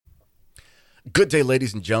Good day,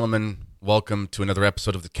 ladies and gentlemen. Welcome to another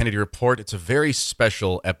episode of the Kennedy Report. It's a very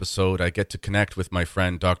special episode. I get to connect with my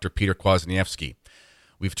friend, Dr. Peter Kwasniewski.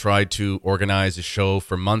 We've tried to organize a show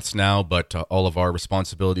for months now, but all of our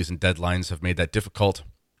responsibilities and deadlines have made that difficult.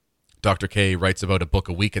 Dr. K writes about a book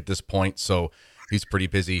a week at this point, so he's pretty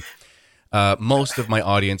busy. Most of my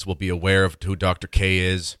audience will be aware of who Dr. K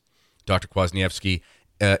is, Dr. Kwasniewski.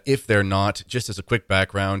 If they're not, just as a quick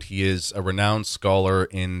background, he is a renowned scholar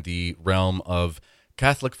in the realm of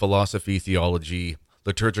Catholic philosophy, theology,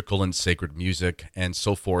 liturgical and sacred music, and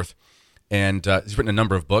so forth. And he's written a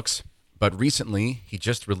number of books, but recently he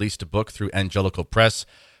just released a book through Angelical Press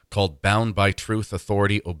called Bound by Truth,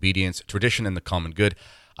 Authority, Obedience, Tradition, and the Common Good.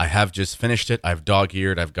 I have just finished it. I've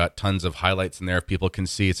dog-eared. I've got tons of highlights in there. If people can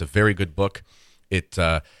see, it's a very good book.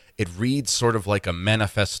 It reads sort of like a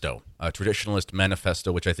manifesto, a traditionalist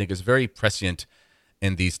manifesto, which I think is very prescient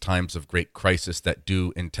in these times of great crisis that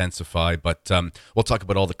do intensify. But we'll talk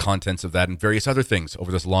about all the contents of that and various other things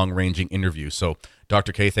over this long-ranging interview. So,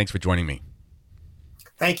 Dr. K, thanks for joining me.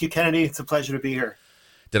 Thank you, Kennedy. It's a pleasure to be here.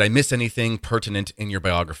 Did I miss anything pertinent in your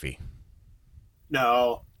biography?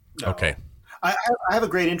 No. Okay. I have a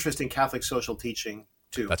great interest in Catholic social teaching,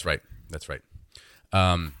 too. That's right.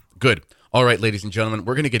 Good. All right, ladies and gentlemen,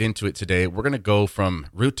 we're going to get into it today. We're going to go from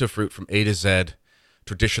root to fruit, from A to Z,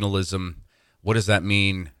 traditionalism. What does that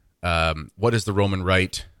mean? What is the Roman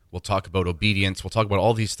Rite? We'll talk about obedience. We'll talk about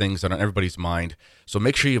all these things that are on everybody's mind. So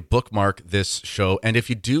make sure you bookmark this show. And if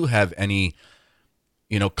you do have any,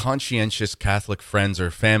 conscientious Catholic friends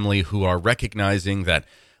or family who are recognizing that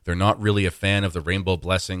they're not really a fan of the rainbow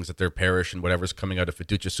blessings at their parish and whatever's coming out of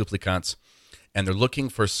Fiducia Supplicans, and they're looking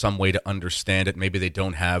for some way to understand it, maybe they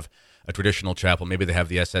don't have a traditional chapel, maybe they have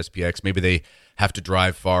the SSPX, maybe they have to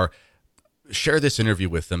drive far, share this interview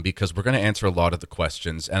with them because we're going to answer a lot of the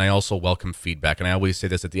questions, and I also welcome feedback. And I always say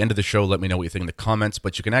this at the end of the show, let me know what you think in the comments,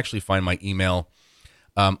 but you can actually find my email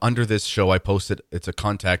under this show. I posted, it's a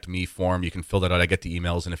contact me form. You can fill that out. I get the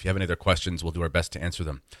emails, and if you have any other questions, we'll do our best to answer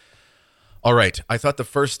them. All right, I thought the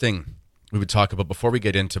first thing we would talk about before we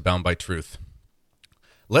get into Bound by Truth,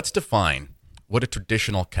 let's define what a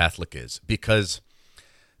traditional Catholic is, because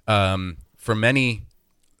for many,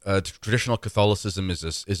 traditional Catholicism is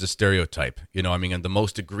a stereotype. In the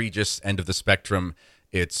most egregious end of the spectrum,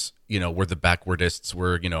 it's, we're the backwardists,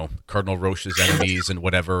 we're, Cardinal Roche's enemies and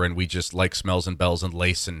whatever, and we just like smells and bells and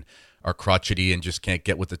lace and are crotchety and just can't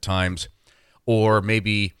get with the times. Or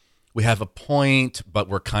maybe we have a point, but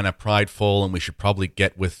we're kind of prideful and we should probably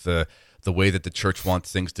get with the way that the church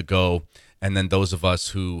wants things to go. And then those of us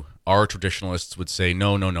who are traditionalists would say,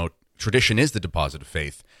 no, tradition is the deposit of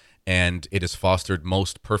faith. And it is fostered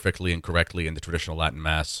most perfectly and correctly in the traditional Latin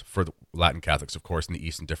Mass for the Latin Catholics, of course, in the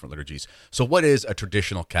East and different liturgies. So what is a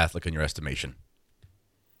traditional Catholic in your estimation?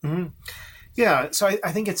 Mm-hmm. Yeah, so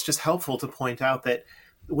I think it's just helpful to point out that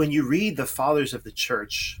when you read the fathers of the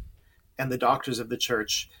church and the doctors of the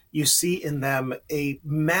church, you see in them a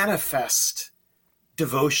manifest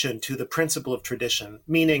devotion to the principle of tradition,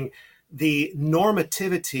 meaning the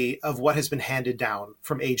normativity of what has been handed down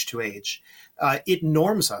from age to age. It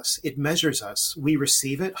norms us, it measures us. We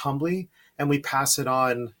receive it humbly and we pass it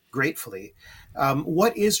on gratefully.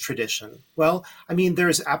 What is tradition? Well,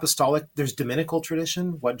 there's dominical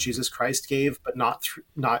tradition, what Jesus Christ gave, but not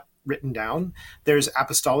written down. There's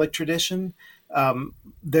apostolic tradition.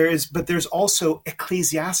 But there's also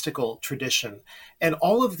ecclesiastical tradition, and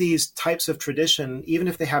all of these types of tradition, even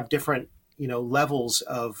if they have different levels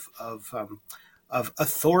of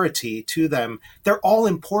authority to them, they're all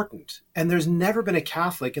important. And there's never been a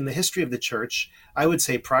Catholic in the history of the church, I would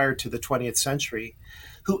say prior to the 20th century,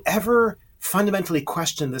 who ever fundamentally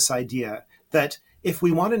questioned this idea that if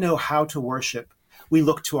we want to know how to worship, we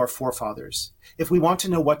look to our forefathers. If we want to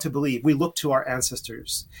know what to believe, we look to our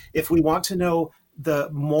ancestors. If we want to know the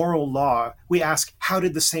moral law, we ask, how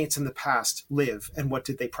did the saints in the past live and what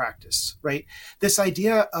did they practice, right? The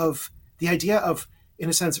idea of, in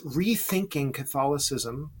a sense, rethinking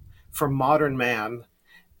Catholicism for modern man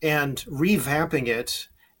and revamping it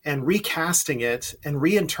and recasting it and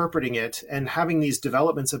reinterpreting it and having these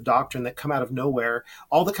developments of doctrine that come out of nowhere,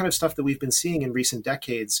 all the kind of stuff that we've been seeing in recent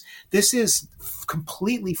decades, this is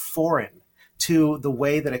completely foreign to the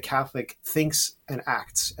way that a Catholic thinks and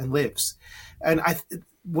acts and lives. And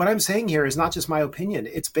what I'm saying here is not just my opinion.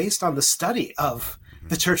 It's based on the study of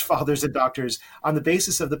the church fathers and doctors, on the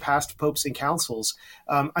basis of the past popes and councils,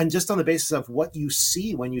 and just on the basis of what you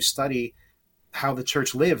see when you study how the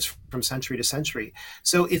church lives from century to century.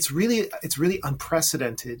 So it's really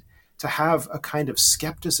unprecedented to have a kind of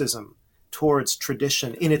skepticism towards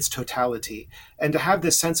tradition in its totality, and to have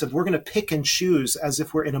this sense of we're going to pick and choose as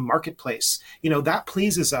if we're in a marketplace. That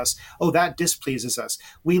pleases us. Oh, that displeases us.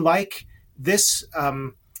 We like this.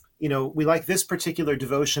 We like this particular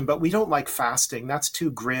devotion, but we don't like fasting. That's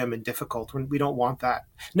too grim and difficult. We don't want that.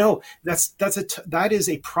 No, that is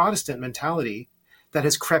a Protestant mentality that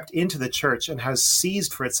has crept into the church and has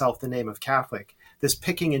seized for itself the name of Catholic. This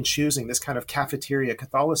picking and choosing, this kind of cafeteria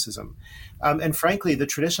Catholicism. And frankly, the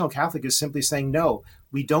traditional Catholic is simply saying, no,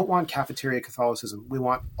 we don't want cafeteria Catholicism. We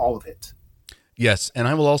want all of it. Yes, and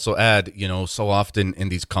I will also add, so often in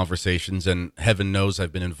these conversations, and heaven knows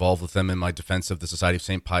I've been involved with them in my defense of the Society of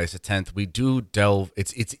St. Pius X, we do delve,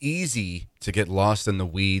 it's easy to get lost in the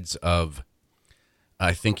weeds of,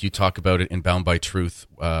 I think you talk about it in Bound by Truth,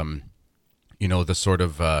 the sort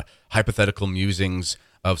of hypothetical musings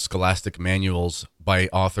of scholastic manuals by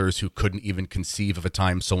authors who couldn't even conceive of a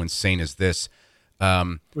time so insane as this.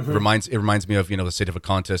 It reminds me of the State of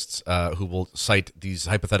Econtists who will cite these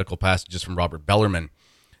hypothetical passages from Robert Bellarmine,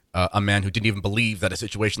 a man who didn't even believe that a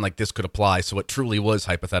situation like this could apply, so it truly was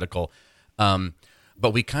hypothetical.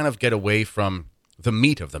 But we kind of get away from the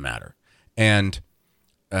meat of the matter. And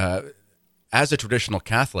as a traditional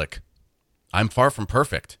Catholic, I'm far from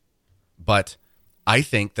perfect, but I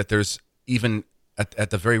think that there's even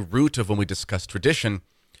at the very root of when we discuss tradition,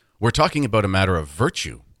 we're talking about a matter of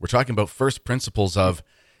virtue. We're talking about first principles of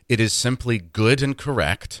it is simply good and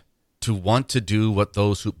correct to want to do what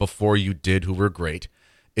those who before you did who were great.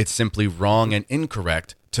 It's simply wrong and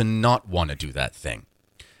incorrect to not want to do that thing.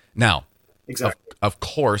 Now, exactly. Of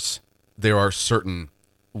course, there are certain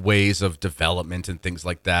ways of development and things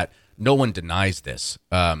like that. No one denies this.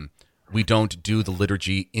 We don't do the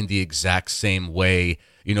liturgy in the exact same way.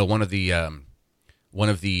 One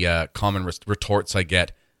of the common retorts I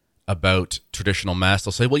get about traditional mass,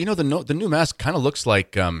 they'll say, well, the new mass kind of looks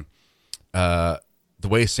like the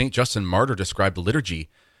way St. Justin Martyr described the liturgy.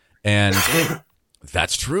 And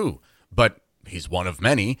that's true, but he's one of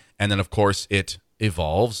many. And then, of course, it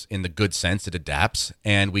evolves in the good sense. It adapts,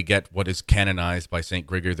 and we get what is canonized by St.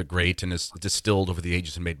 Gregory the Great and is distilled over the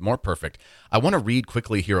ages and made more perfect. I want to read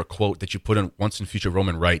quickly here a quote that you put in Once and Future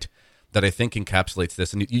Roman Rite that I think encapsulates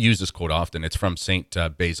this, and you use this quote often. It's from St.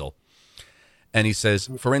 Basil. And he says,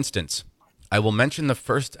 for instance, I will mention the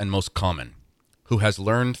first and most common, who has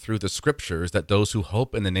learned through the scriptures that those who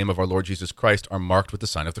hope in the name of our Lord Jesus Christ are marked with the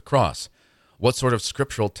sign of the cross. What sort of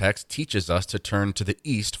scriptural text teaches us to turn to the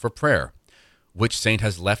east for prayer? Which saint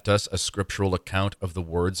has left us a scriptural account of the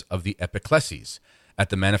words of the epiclesis at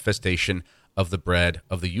the manifestation of the bread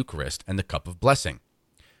of the Eucharist and the cup of blessing?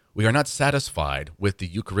 We are not satisfied with the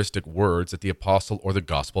Eucharistic words that the apostle or the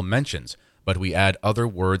gospel mentions, but we add other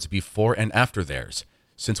words before and after theirs,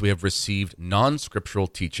 since we have received non-scriptural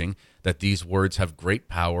teaching that these words have great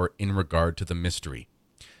power in regard to the mystery.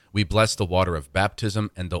 We bless the water of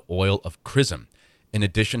baptism and the oil of chrism, in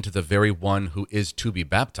addition to the very one who is to be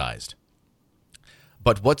baptized.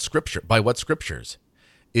 But by what scriptures?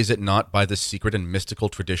 Is it not by the secret and mystical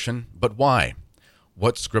tradition? But why?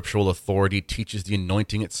 What scriptural authority teaches the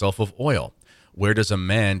anointing itself of oil? Where does a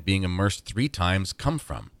man being immersed 3 times come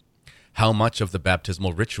from? How much of the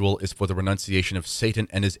baptismal ritual is for the renunciation of Satan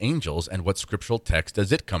and his angels, and what scriptural text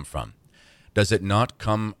does it come from? Does it not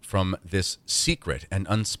come from this secret and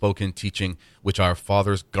unspoken teaching which our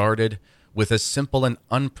fathers guarded with a simple and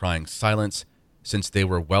unprying silence, since they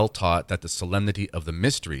were well taught that the solemnity of the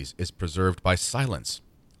mysteries is preserved by silence?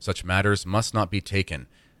 Such matters must not be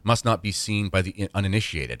seen by the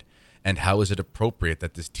uninitiated, and how is it appropriate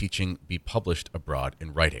that this teaching be published abroad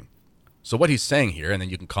in writing? So what he's saying here, and then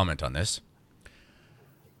you can comment on this,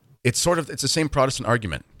 it's the same Protestant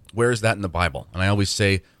argument. Where is that in the Bible? And I always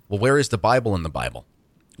say, well, where is the Bible in the Bible?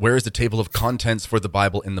 Where is the table of contents for the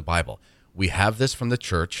Bible in the Bible? We have this from the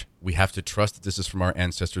church. We have to trust that this is from our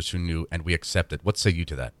ancestors who knew, and we accept it. What say you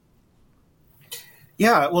to that?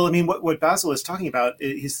 Yeah, well, I mean, what Basil is talking about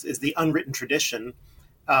is the unwritten tradition.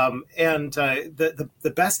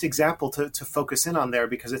 The best example to focus in on there,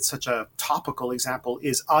 because it's such a topical example,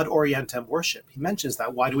 is ad orientem worship. He mentions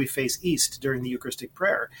that. Why do we face east during the Eucharistic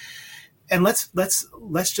prayer? And let's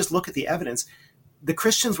just look at the evidence. The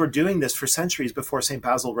Christians were doing this for centuries before St.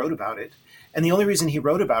 Basil wrote about it. And the only reason he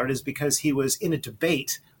wrote about it is because he was in a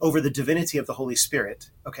debate over the divinity of the Holy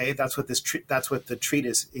Spirit. Okay, that's what the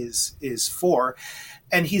treatise is for.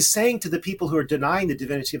 And he's saying to the people who are denying the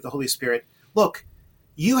divinity of the Holy Spirit, look,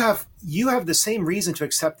 you have the same reason to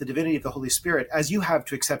accept the divinity of the Holy Spirit as you have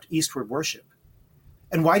to accept eastward worship.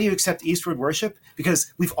 And why do you accept eastward worship?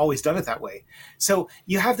 Because we've always done it that way. So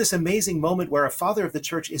you have this amazing moment where a father of the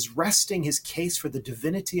church is resting his case for the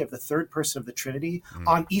divinity of the third person of the Trinity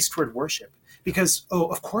on eastward worship. Because,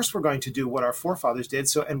 of course we're going to do what our forefathers did,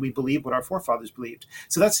 and we believe what our forefathers believed.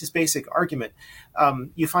 So that's his basic argument.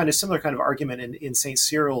 You find a similar kind of argument in St.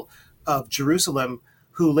 Cyril of Jerusalem,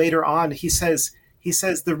 who later on, he says,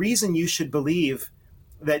 the reason you should believe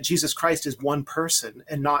that Jesus Christ is one person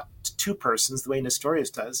and not two persons, the way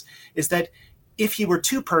Nestorius does, is that if he were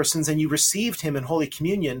two persons and you received him in Holy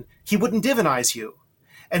Communion, he wouldn't divinize you.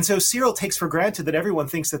 And so Cyril takes for granted that everyone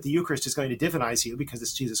thinks that the Eucharist is going to divinize you because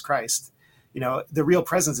it's Jesus Christ. The real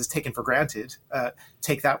presence is taken for granted.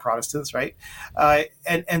 Take that, Protestants, right?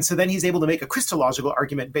 And so then he's able to make a Christological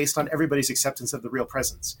argument based on everybody's acceptance of the real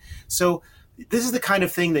presence. So this is the kind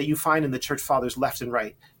of thing that you find in the church fathers left and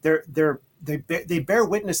right. They bear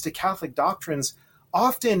witness to Catholic doctrines,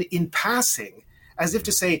 often in passing, as if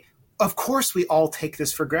to say, of course we all take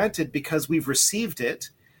this for granted because we've received it.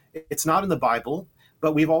 It's not in the Bible,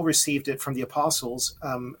 but we've all received it from the apostles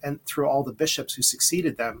and through all the bishops who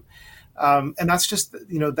succeeded them. And that's just,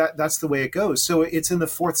 that's the way it goes. So it's in the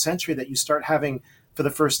 4th century that you start having, for the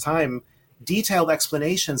first time, detailed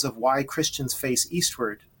explanations of why Christians face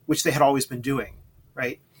eastward, which they had always been doing,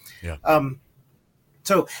 right? Yeah.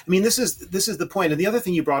 So, this is the point. And the other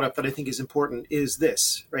thing you brought up that I think is important is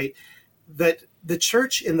this, right? That the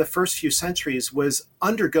church in the first few centuries was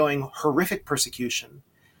undergoing horrific persecution.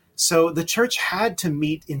 So the church had to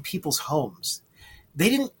meet in people's homes. They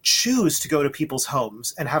didn't choose to go to people's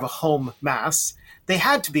homes and have a home mass. They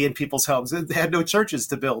had to be in people's homes. They had no churches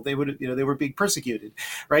to build. They were being persecuted,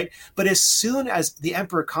 right? But as soon as the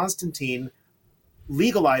Emperor Constantine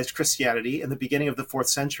legalized Christianity in the beginning of the 4th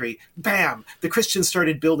century, bam, the Christians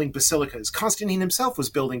started building basilicas. Constantine himself was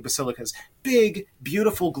building basilicas, big,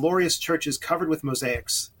 beautiful, glorious churches covered with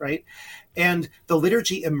mosaics, right? And the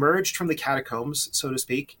liturgy emerged from the catacombs, so to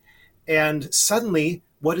speak. And suddenly,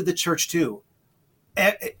 what did the church do?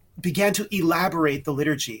 It began to elaborate the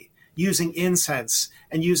liturgy using incense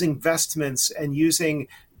and using vestments and using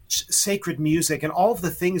sacred music and all of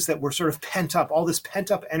the things that were sort of pent up. All this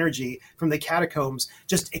pent up energy from the catacombs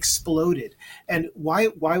just exploded. And why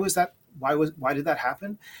was that? Why did that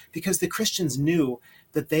happen? Because the Christians knew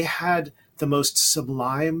that they had the most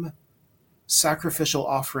sublime sacrificial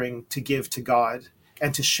offering to give to God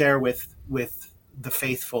and to share with the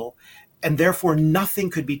faithful. And therefore nothing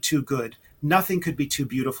could be too good. Nothing could be too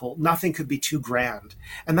beautiful. Nothing could be too grand.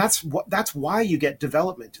 And that's why you get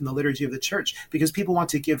development in the liturgy of the church, because people want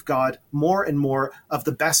to give God more and more of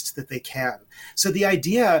the best that they can. So the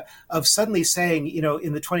idea of suddenly saying,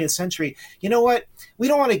 in the 20th century, you know what, we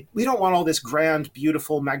don't want all this grand,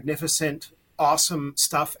 beautiful, magnificent, awesome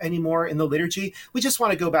stuff anymore in the liturgy. We just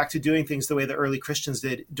want to go back to doing things the way the early Christians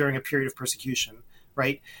did during a period of persecution,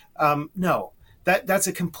 right? No, that's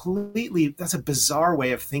a bizarre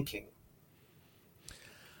way of thinking.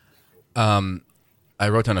 I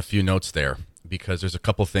wrote down a few notes there because there's a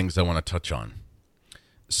couple things I want to touch on.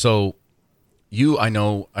 So I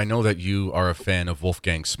know that you are a fan of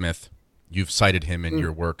Wolfgang Smith. You've cited him in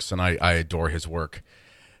your works, and I adore his work.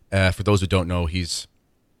 For those who don't know, he's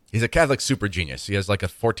a Catholic super genius. He has like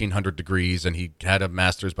 1,400 degrees, and he had a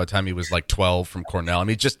master's by the time he was like 12 from Cornell. I'm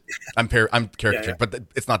caricaturing, yeah. but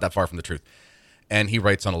it's not that far from the truth. And he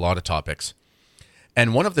writes on a lot of topics.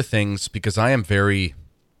 And one of the things, because I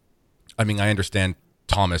understand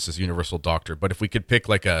Thomas as universal doctor, but if we could pick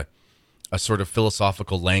like a sort of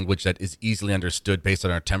philosophical language that is easily understood based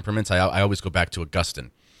on our temperaments, I always go back to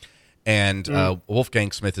Augustine. And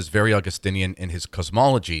Wolfgang Smith is very Augustinian in his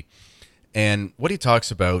cosmology. And what he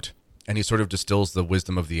talks about, and he sort of distills the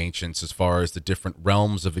wisdom of the ancients as far as the different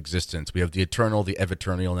realms of existence. We have the eternal, the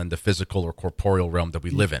eviternal, and the physical or corporeal realm that we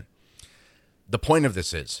live in. The point of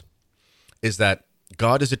this is that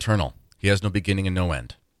God is eternal. He has no beginning and no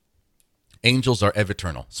end. Angels are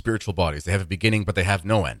eviternal, spiritual bodies. They have a beginning, but they have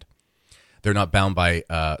no end. They're not bound by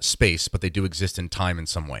space, but they do exist in time in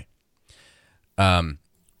some way.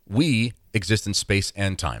 We exist in space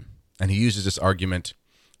and time. And he uses this argument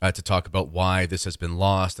to talk about why this has been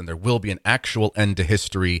lost, and there will be an actual end to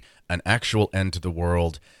history, an actual end to the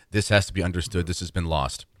world. This has to be understood. This has been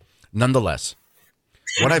lost. Nonetheless,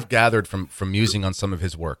 what I've gathered from musing on some of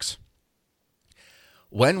his works,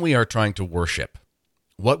 when we are trying to worship,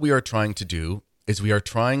 what we are trying to do is we are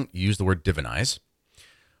trying, use the word divinize,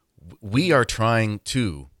 we are trying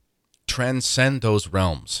to transcend those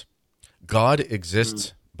realms. God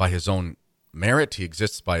exists by his own merit. He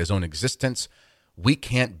exists by his own existence. We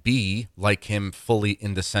can't be like him fully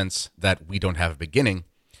in the sense that we don't have a beginning.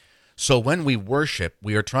 So when we worship,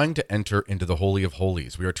 we are trying to enter into the Holy of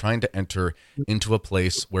Holies. We are trying to enter into a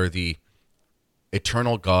place where the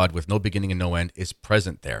eternal God with no beginning and no end is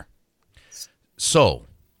present there. So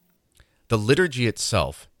the liturgy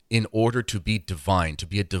itself, in order to be divine, to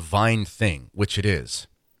be a divine thing, which it is,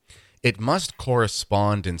 it must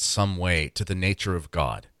correspond in some way to the nature of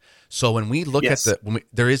God. So when we look Yes. at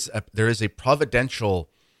there is a providential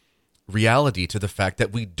reality to the fact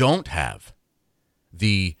that we don't have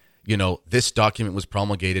this document was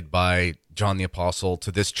promulgated by John the Apostle to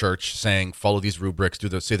this church saying, follow these rubrics,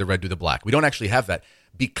 say the red, do the black. We don't actually have that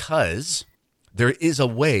because there is a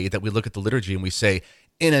way that we look at the liturgy and we say,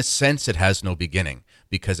 in a sense, it has no beginning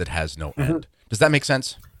because it has no end. Does that make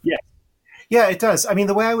sense? Yeah. Yeah, it does. I mean,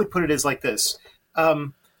 the way I would put it is like this.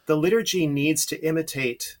 The liturgy needs to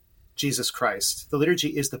imitate Jesus Christ. The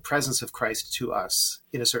liturgy is the presence of Christ to us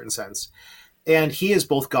in a certain sense. And he is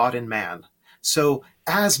both God and man. So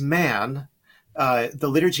as man, the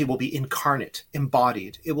liturgy will be incarnate,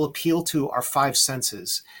 embodied. It will appeal to our five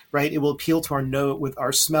senses, right? It will appeal to our nose with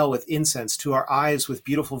our smell with incense, to our eyes with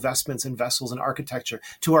beautiful vestments and vessels and architecture,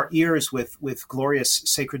 to our ears with glorious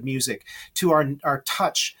sacred music, to our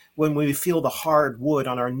touch when we feel the hard wood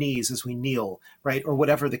on our knees as we kneel, right? Or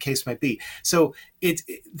whatever the case might be. So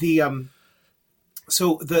the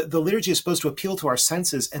liturgy is supposed to appeal to our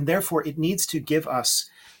senses, and therefore it needs to give us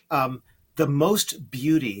the most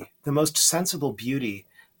beauty, the most sensible beauty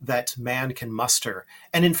that man can muster.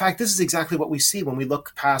 And in fact, this is exactly what we see when we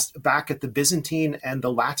look back at the Byzantine and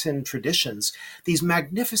the Latin traditions, these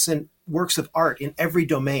magnificent works of art in every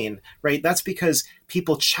domain, right? That's because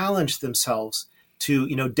people challenged themselves to,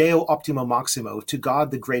 Deo optimo maximo, to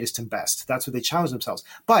God the greatest and best. That's what they challenged themselves.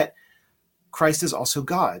 But Christ is also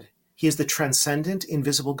God. He is the transcendent,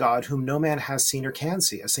 invisible God whom no man has seen or can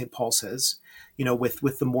see, as St. Paul says,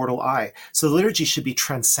 with the mortal eye. So the liturgy should be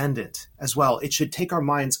transcendent as well. It should take our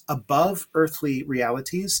minds above earthly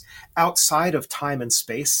realities, outside of time and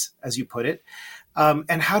space, as you put it.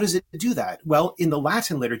 And how does it do that? Well, in the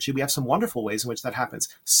Latin liturgy, we have some wonderful ways in which that happens.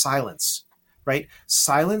 Silence, right?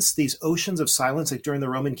 Silence, these oceans of silence, like during the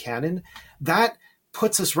Roman canon, that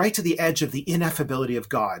puts us right to the edge of the ineffability of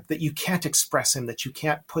God, that you can't express him, that you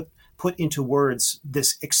can't put into words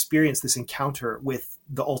this experience, this encounter with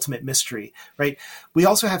the ultimate mystery, right? We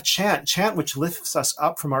also have chant, which lifts us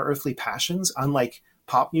up from our earthly passions, unlike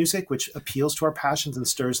pop music, which appeals to our passions and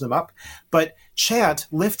stirs them up. But chant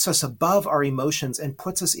lifts us above our emotions and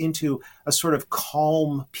puts us into a sort of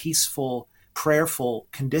calm, peaceful, prayerful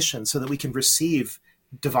condition so that we can receive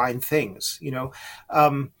divine things,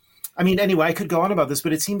 anyway, I could go on about this,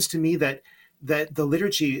 but it seems to me that the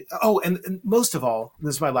liturgy, and most of all,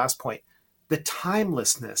 this is my last point, the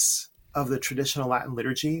timelessness of the traditional Latin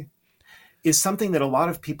liturgy is something that a lot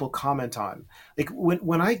of people comment on. Like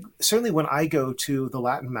when I go to the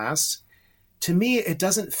Latin Mass, to me, it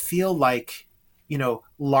doesn't feel like,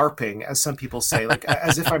 LARPing, as some people say, like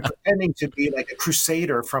as if I'm pretending to be like a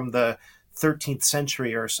crusader from the 13th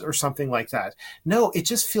century or something like that. No, it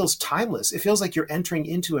just feels timeless. It feels like you're entering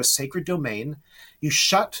into a sacred domain. You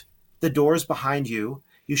shut the doors behind you.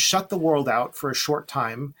 You shut the world out for a short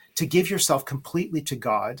time to give yourself completely to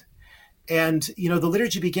God. And, the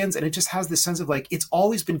liturgy begins and it just has this sense of like, it's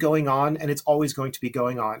always been going on and it's always going to be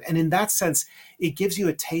going on. And in that sense, it gives you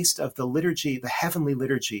a taste of the liturgy, the heavenly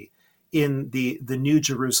liturgy in the New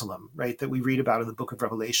Jerusalem, right, that we read about in the book of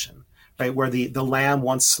Revelation, right, where the lamb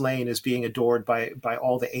once slain is being adored by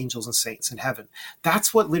all the angels and saints in heaven.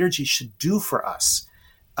 That's what liturgy should do for us.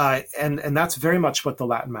 And that's very much what the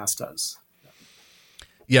Latin Mass does.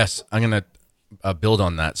 Yes, I'm going to build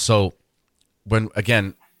on that. So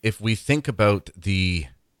if we think about the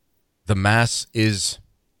Mass is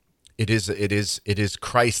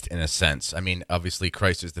Christ in a sense. I mean, obviously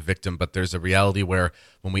Christ is the victim, but there's a reality where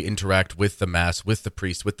when we interact with the Mass, with the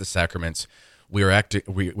priest, with the sacraments, we are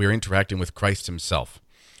interacting with Christ himself.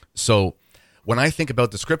 So when I think about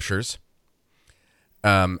the scriptures,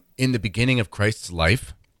 in the beginning of Christ's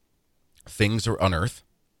life, things are on earth.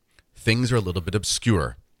 Things are a little bit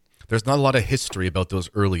obscure. There's not a lot of history about those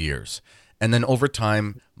early years. And then over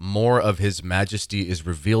time, more of his majesty is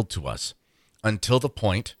revealed to us until the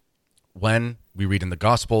point when we read in the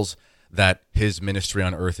Gospels that his ministry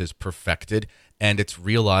on earth is perfected and it's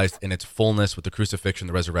realized in its fullness with the crucifixion,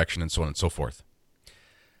 the resurrection, and so on and so forth.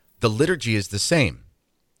 The liturgy is the same.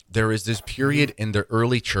 There is this period in the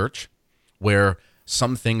early church where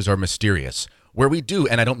some things are mysterious, where we do,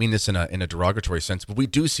 and I don't mean this in a derogatory sense, but we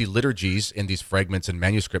do see liturgies in these fragments and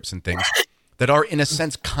manuscripts and things that are, in a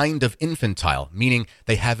sense, kind of infantile, meaning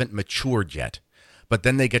they haven't matured yet. But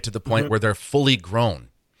then they get to the point where they're fully grown.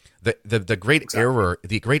 The great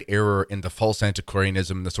Exactly. error in the false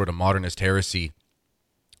antiquarianism, the sort of modernist heresy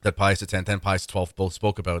that Pius X and Pius XII both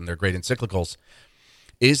spoke about in their great encyclicals,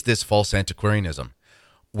 is this false antiquarianism,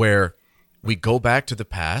 where we go back to the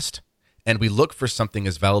past and we look for something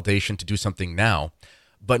as validation to do something now,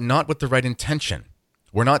 but not with the right intention.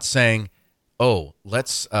 We're not saying, oh,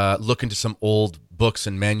 let's look into some old books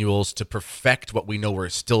and manuals to perfect what we know we're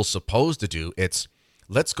still supposed to do. It's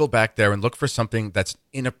let's go back there and look for something that's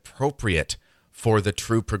inappropriate for the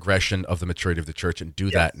true progression of the maturity of the church and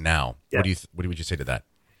do that Yes. now. Yeah. What would you say to that?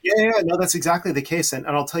 Yeah, no, that's exactly the case. And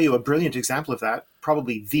I'll tell you a brilliant example of that,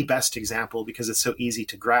 probably the best example because it's so easy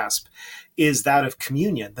to grasp, is that of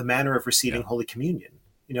communion, the manner of receiving Yeah. Holy Communion.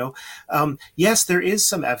 Yes, there is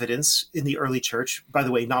some evidence in the early church, by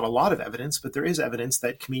the way, not a lot of evidence, but there is evidence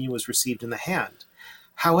that communion was received in the hand.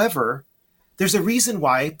 However, there's a reason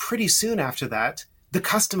why pretty soon after that, the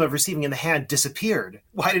custom of receiving in the hand disappeared.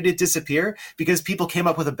 Why did it disappear? Because people came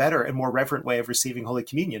up with a better and more reverent way of receiving Holy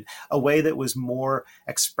Communion, a way that was more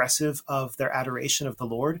expressive of their adoration of the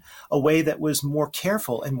Lord, a way that was more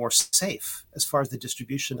careful and more safe as far as the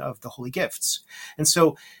distribution of the holy gifts. And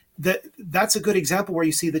so that's a good example where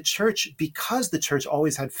you see the church, because the church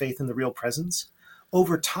always had faith in the real presence,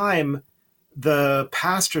 over time, the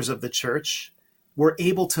pastors of the church were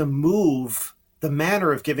able to move the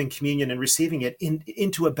manner of giving communion and receiving it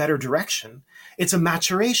into a better direction. It's a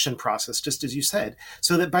maturation process, just as you said,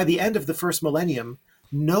 so that by the end of the first millennium,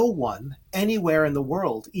 no one anywhere in the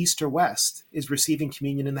world, east or west, is receiving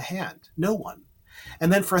communion in the hand. No one.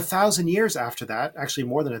 And then for 1,000 years after that, actually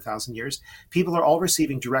more than 1,000 years, people are all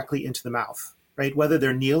receiving directly into the mouth, right? Whether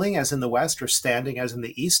they're kneeling as in the west or standing as in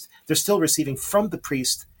the east, they're still receiving from the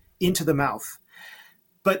priest into the mouth.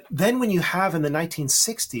 But then when you have in the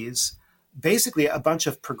 1960s, basically a bunch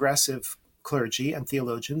of progressive clergy and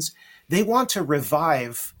theologians, they want to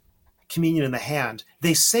revive communion in the hand.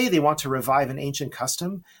 They say they want to revive an ancient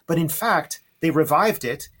custom, but in fact, they revived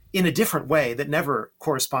it in a different way that never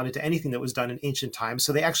corresponded to anything that was done in ancient times.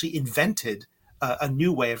 So they actually invented a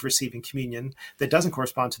new way of receiving communion that doesn't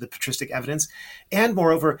correspond to the patristic evidence. And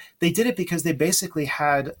moreover, they did it because they basically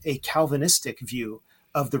had a Calvinistic view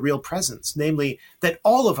of the real presence, namely that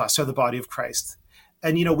all of us are the body of Christ.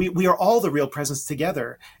 And, we are all the real presence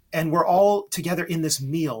together, and we're all together in this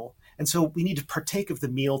meal. And so we need to partake of the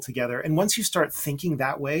meal together. And once you start thinking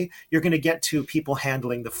that way, you're going to get to people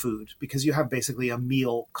handling the food, because you have basically a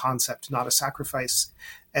meal concept, not a sacrifice,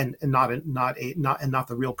 and not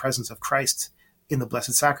the real presence of Christ in the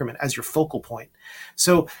Blessed Sacrament as your focal point.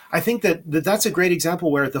 So I think that's a great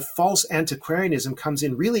example where the false antiquarianism comes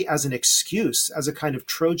in really as an excuse, as a kind of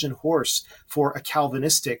Trojan horse for a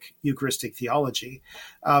Calvinistic Eucharistic theology.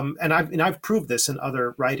 And I've proved this in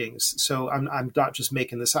other writings. So I'm not just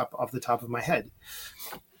making this up off the top of my head.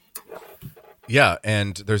 Yeah,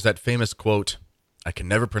 and there's that famous quote. I can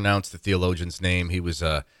never pronounce the theologian's name. He was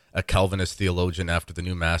a Calvinist theologian after the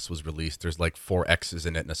new Mass was released. There's like 4 X's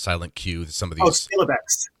in it and a silent Q. Some of these. Oh,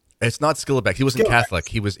 Skillabex. It's not Skillebeck. He wasn't Skillabex. Catholic.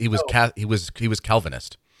 He was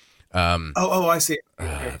Calvinist. I see.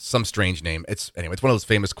 Okay. Some strange name. It's one of those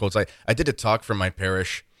famous quotes. I did a talk from my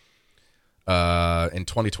parish in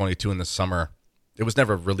 2022 in the summer. It was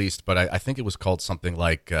never released, but I think it was called something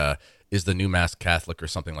like "Is the New Mass Catholic?" or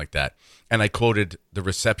something like that. And I quoted the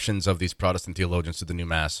receptions of these Protestant theologians to the New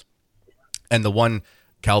Mass, and the one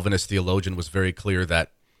Calvinist theologian was very clear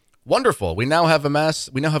that, wonderful, we now have a Mass,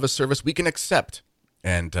 we now have a service we can accept.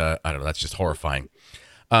 And I don't know, that's just horrifying.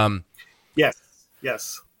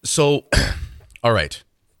 Yes. So, all right.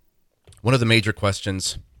 One of the major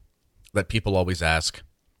questions that people always ask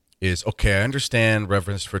is, okay, I understand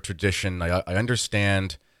reverence for tradition. I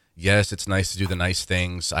understand, yes, it's nice to do the nice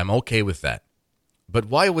things. I'm okay with that. But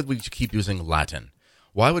why would we keep using Latin?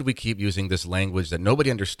 Why would we keep using this language that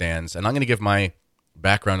nobody understands? And I'm going to give my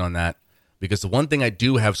background on that, because the one thing I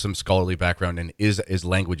do have some scholarly background in is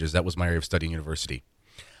languages. That was my area of study in university.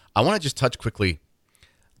 I want to just touch quickly,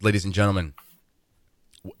 ladies and gentlemen.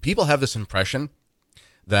 People have this impression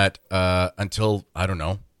that until, I don't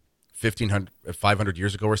know, 500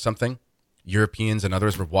 years ago or something, Europeans and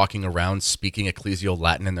others were walking around speaking ecclesial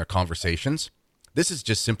Latin in their conversations. This is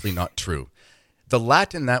just simply not true. The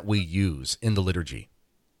Latin that we use in the liturgy,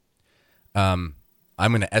 I'm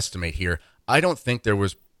going to estimate here, I don't think there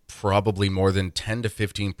was probably more than 10 to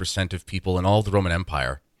 15% of people in all the Roman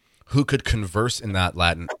Empire who could converse in that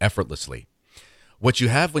Latin effortlessly. What you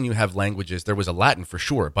have when you have languages, there was a Latin for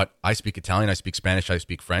sure, but I speak Italian, I speak Spanish, I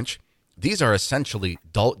speak French. These are essentially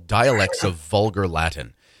dialects of vulgar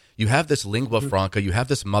Latin. You have this lingua franca, you have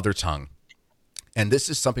this mother tongue, and this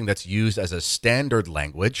is something that's used as a standard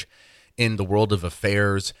language in the world of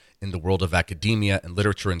affairs, in the world of academia and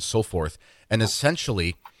literature and so forth. And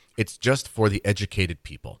essentially, it's just for the educated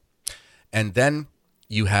people. And then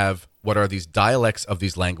you have what are these dialects of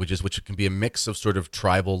these languages, which can be a mix of sort of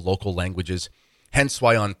tribal, local languages. Hence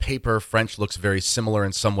why on paper, French looks very similar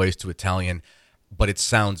in some ways to Italian, but it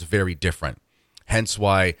sounds very different. Hence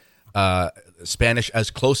why Spanish,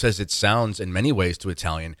 as close as it sounds in many ways to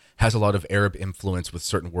Italian, has a lot of Arab influence with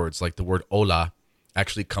certain words. Like the word hola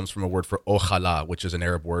actually comes from a word for ojalá, which is an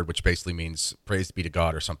Arab word, which basically means praise be to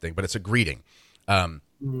God or something, but it's a greeting.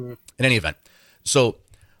 In any event. So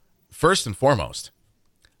first and foremost,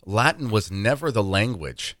 Latin was never the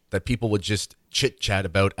language that people would just chit-chat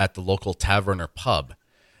about at the local tavern or pub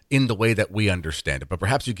in the way that we understand it. But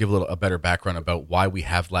perhaps you give a better background about why we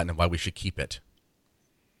have Latin and why we should keep it.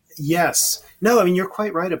 Yes. No, I mean, you're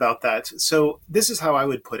quite right about that. So this is how I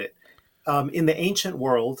would put it. In the ancient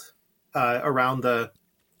world, around the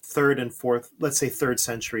third and fourth, let's say third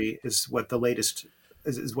century is what the latest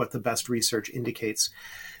is what the best research indicates.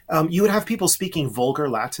 You would have people speaking vulgar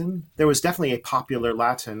Latin. There was definitely a popular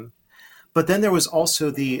Latin, but then there was also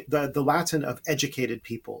the Latin of educated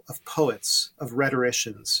people, of poets, of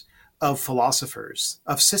rhetoricians, of philosophers,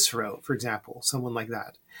 of Cicero, for example, someone like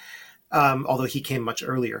that. Although he came much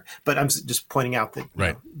earlier, but I'm just pointing out that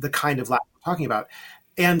right. The kind of Latin we're talking about.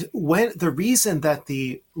 And when the reason that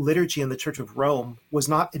the liturgy in the Church of Rome was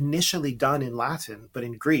not initially done in Latin, but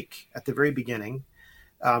in Greek at the very beginning,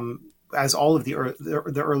 as all of the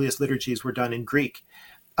earliest liturgies were done in Greek,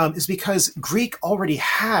 is because Greek already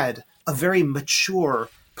had a very mature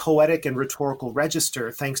poetic and rhetorical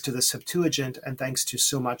register, thanks to the Septuagint and thanks to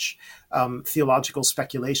so much theological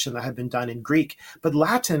speculation that had been done in Greek. But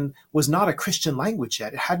Latin was not a Christian language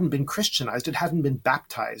yet. It hadn't been Christianized. It hadn't been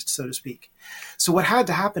baptized, so to speak. So what had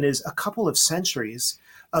to happen is a couple of centuries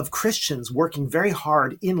of Christians working very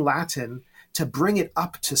hard in Latin to bring it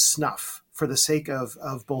up to snuff for the sake of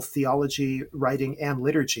both theology, writing, and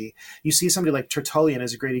liturgy. You see somebody like Tertullian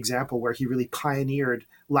as a great example where he really pioneered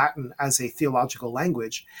Latin as a theological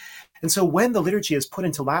language. And so when the liturgy is put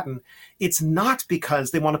into Latin, it's not because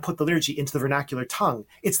they want to put the liturgy into the vernacular tongue.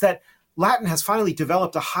 It's that Latin has finally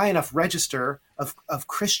developed a high enough register of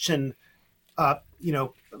Christian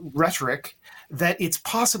rhetoric that it's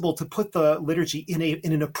possible to put the liturgy in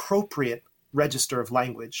an appropriate register of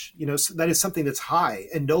language. So that is something that's high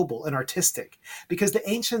and noble and artistic, because the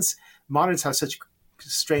ancients, moderns have such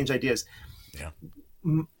strange ideas. Yeah.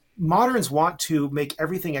 Moderns want to make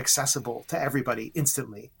everything accessible to everybody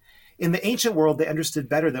instantly. In the ancient world, they understood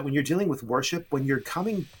better that when you're dealing with worship, when you're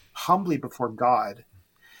coming humbly before God,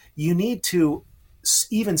 you need to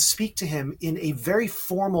even speak to him in a very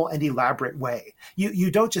formal and elaborate way.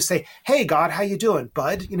 You don't just say, "Hey God, how you doing,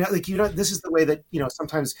 bud?" This is the way that,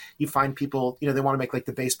 sometimes you find people, they want to make like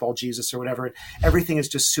the baseball Jesus or whatever. And everything is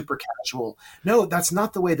just super casual. No, that's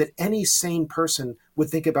not the way that any sane person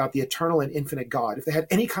would think about the eternal and infinite God, if they had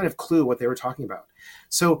any kind of clue what they were talking about.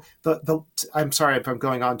 So I'm sorry if I'm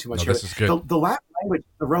going on too much. No, this is good. The Latin language,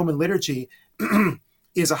 the Roman liturgy,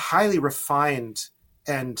 is a highly refined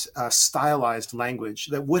and stylized language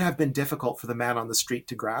that would have been difficult for the man on the street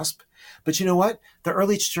to grasp. But you know what? The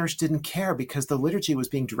early church didn't care, because the liturgy was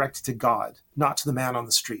being directed to God, not to the man on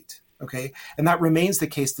the street. Okay? And that remains the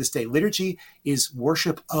case this day. Liturgy is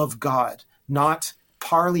worship of God, not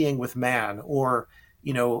parleying with man or,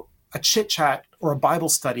 a chit-chat or a Bible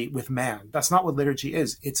study with man. That's not what liturgy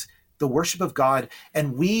is. It's the worship of God.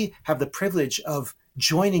 And we have the privilege of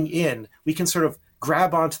joining in. We can sort of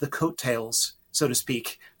grab onto the coattails, so to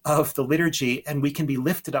speak, of the liturgy, and we can be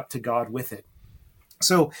lifted up to God with it.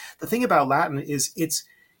 So the thing about Latin is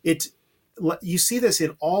you see this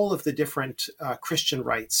in all of the different Christian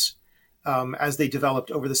rites as they developed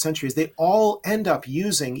over the centuries. They all end up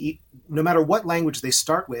using, no matter what language they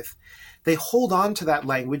start with, they hold on to that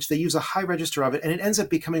language, they use a high register of it, and it ends up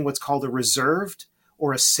becoming what's called a reserved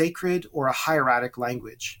or a sacred or a hieratic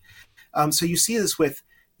language. So you see this with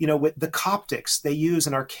the Coptics. They use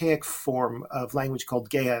an archaic form of language called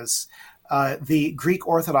Ge'ez. The Greek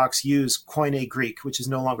Orthodox use Koine Greek, which is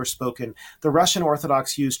no longer spoken. The Russian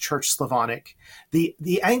Orthodox use Church Slavonic.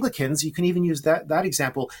 The Anglicans, you can even use that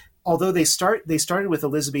example. Although they started with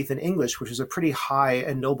Elizabethan English, which is a pretty high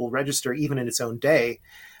and noble register even in its own day.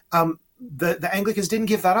 The Anglicans didn't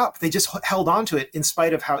give that up. They just held on to it in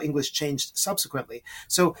spite of how English changed subsequently.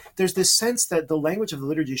 So there's this sense that the language of the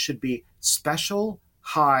liturgy should be special,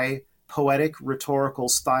 high, poetic, rhetorical,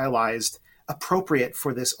 stylized, appropriate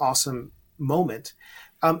for this awesome moment.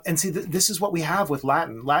 And this is what we have with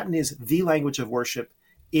Latin. Latin is the language of worship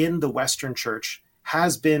in the Western Church,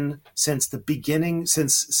 has been since the beginning,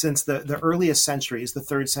 since the earliest centuries. The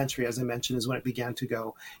 3rd century, as I mentioned, is when it began to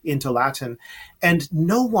go into Latin. And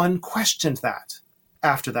no one questioned that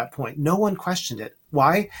after that point. No one questioned it.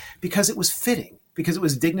 Why? Because it was fitting, because it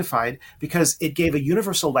was dignified, because it gave a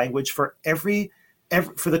universal language for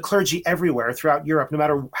for the clergy everywhere throughout Europe, no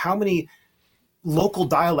matter how many local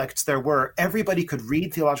dialects there were. Everybody could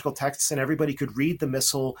read theological texts, and everybody could read the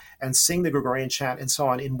Missal and sing the Gregorian chant and so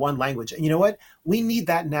on in one language. And you know what? We need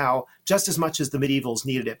that now just as much as the medievals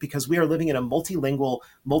needed it, because we are living in a multilingual,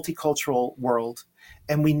 multicultural world,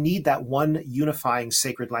 and we need that one unifying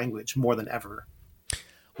sacred language more than ever.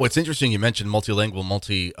 Well, it's interesting you mentioned multilingual,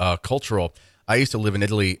 multicultural. I used to live in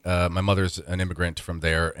Italy. My mother's an immigrant from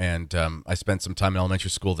there, and I spent some time in elementary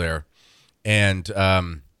school there. And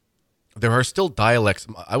there are still dialects.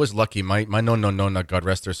 I was lucky. My nonna, God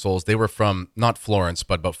rest their souls, they were from, not Florence,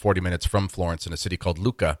 but about 40 minutes from Florence in a city called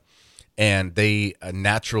Lucca. And they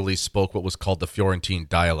naturally spoke what was called the Florentine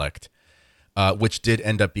dialect, which did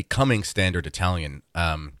end up becoming standard Italian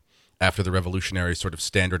after the revolutionaries sort of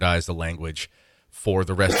standardized the language for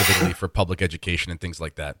the rest of Italy for public education and things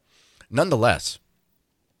like that. Nonetheless,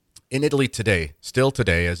 in Italy today, still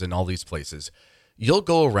today, as in all these places, you'll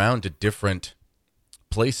go around to different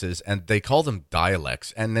places and they call them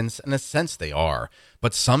dialects, and then in a sense they are,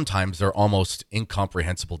 but sometimes they're almost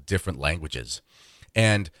incomprehensible different languages.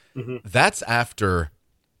 And that's after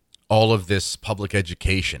all of this public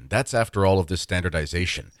education. That's after all of this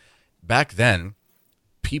standardization. Back then,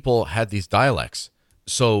 people had these dialects.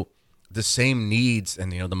 So the same needs,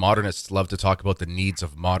 and the modernists love to talk about the needs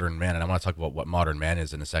of modern man, and I want to talk about what modern man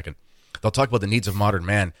is in a second. They'll talk about the needs of modern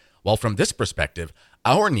man. Well, from this perspective,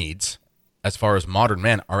 our needs as far as modern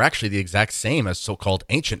man are actually the exact same as so-called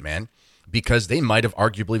ancient man, because they might have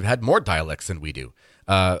arguably had more dialects than we do.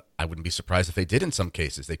 I wouldn't be surprised if they did in some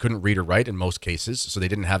cases. They couldn't read or write in most cases, so they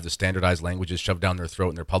didn't have the standardized languages shoved down their throat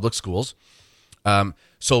in their public schools.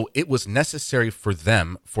 So it was necessary for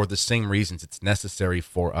them for the same reasons it's necessary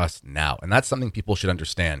for us now. And that's something people should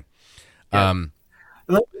understand. Yeah.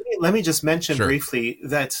 Let me just mention briefly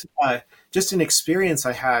that just an experience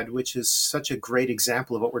I had, which is such a great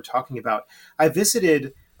example of what we're talking about. I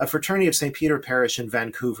visited a Fraternity of St. Peter Parish in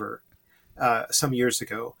Vancouver some years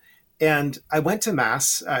ago. And I went to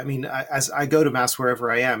Mass. I mean, as I go to Mass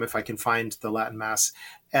wherever I am, if I can find the Latin Mass.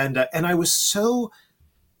 And I was so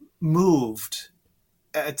moved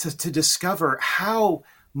to discover how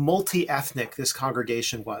multi-ethnic this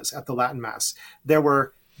congregation was at the Latin Mass. There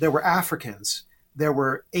were Africans, there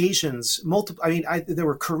were Asians, there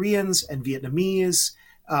were Koreans and Vietnamese.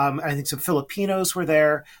 I think some Filipinos were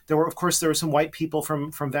there. There were some white people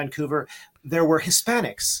from Vancouver. There were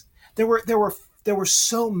Hispanics. There were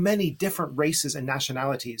so many different races and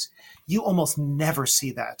nationalities. You almost never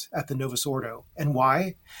see that at the Novus Ordo. And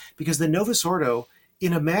why? Because the Novus Ordo,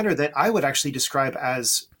 in a manner that I would actually describe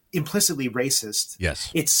as implicitly racist.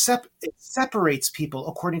 Yes. It separates people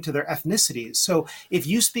according to their ethnicities. So if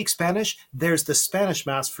you speak Spanish, there's the Spanish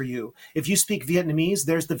Mass for you. If you speak Vietnamese,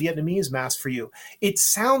 there's the Vietnamese Mass for you. It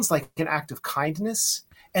sounds like an act of kindness.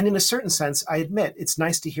 And in a certain sense, I admit it's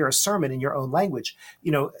nice to hear a sermon in your own language,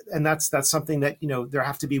 and that's something that, there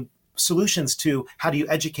have to be solutions to. How do you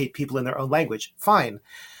educate people in their own language? Fine.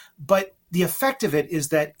 But the effect of it is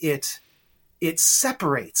that it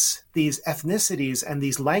separates these ethnicities and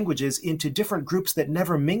these languages into different groups that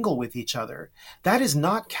never mingle with each other. That is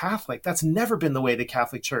not Catholic. That's never been the way the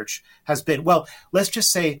Catholic Church has been. Well, let's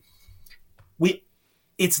just say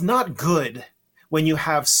it's not good when you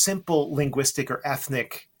have simple linguistic or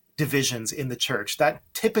ethnic divisions in the church. That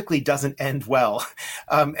typically doesn't end well.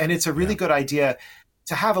 And it's a really good idea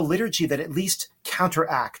to have a liturgy that at least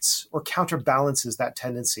counteracts or counterbalances that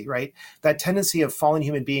tendency, right? That tendency of fallen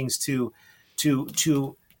human beings to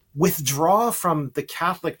withdraw from the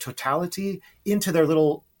Catholic totality into their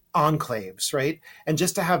little enclaves, right? And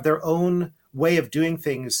just to have their own way of doing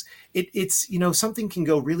things. It's something can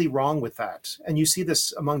go really wrong with that. And you see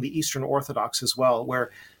this among the Eastern Orthodox as well,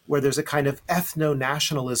 where there's a kind of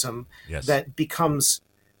ethno-nationalism that becomes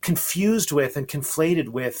confused with and conflated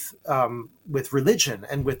with religion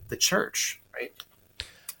and with the church, right?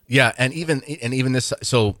 Yeah, and even this,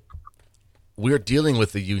 so we're dealing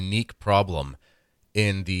with a unique problem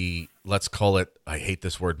in the, let's call it, I hate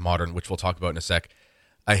this word, modern, which we'll talk about in a sec.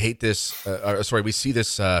 I hate this, we see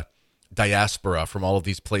this diaspora from all of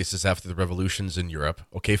these places after the revolutions in Europe.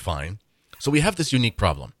 Okay, fine. So we have this unique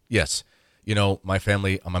problem. Yes, my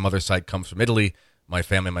family on my mother's side comes from Italy. My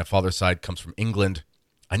family on my father's side comes from England.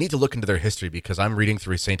 I need to look into their history because I'm reading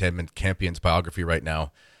through St. Edmund Campion's biography right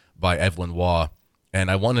now by Evelyn Waugh. And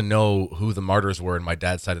I want to know who the martyrs were in my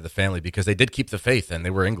dad's side of the family, because they did keep the faith and they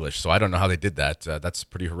were English. So I don't know how they did that. That's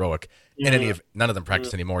pretty heroic. Yeah. None of them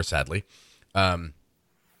practice anymore, sadly.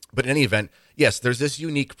 But in any event, yes, there's this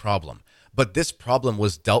unique problem. But this problem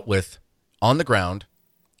was dealt with on the ground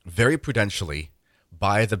very prudentially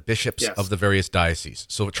by the bishops Yes. of the various dioceses.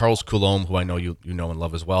 So Charles Coulombe, who I know you know and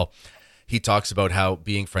love as well, he talks about how,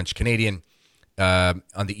 being French Canadian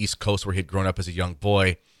on the East Coast, where he had grown up as a young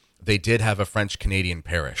boy, they did have a French Canadian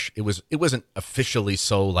parish. It wasn't officially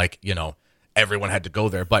so, like, everyone had to go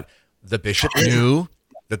there, but the bishop knew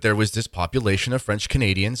that there was this population of French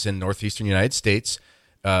Canadians in northeastern United States,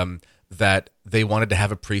 that they wanted to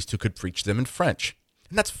have a priest who could preach them in French.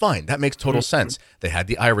 And that's fine. That makes total sense. They had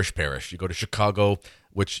the Irish parish. You go to Chicago,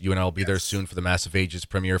 which you and I will be there soon for the Massive Ages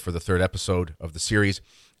premiere for the 3rd episode of the series,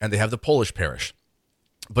 and they have the Polish parish.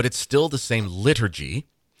 But it's still the same liturgy.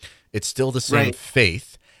 It's still the same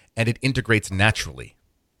faith, and it integrates naturally.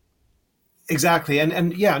 Exactly.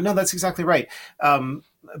 And yeah, no, that's exactly right.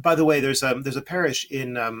 By the way, there's a parish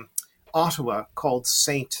in Ottawa called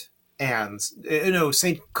St. Anne's. No,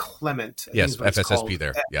 St. Clement. I Yes, think is what it's FSSP called.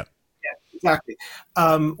 there. Yeah. Exactly.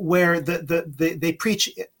 Where they preach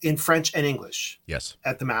in French and English. Yes.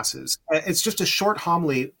 At the masses. It's just a short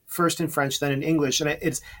homily, first in French, then in English, and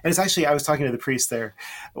it's actually, I was talking to the priest there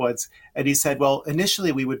once, and he said, well,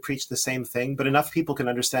 initially we would preach the same thing, but enough people can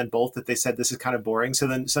understand both that they said this is kind of boring. So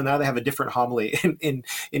now they have a different homily in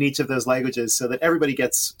each of those languages, so that everybody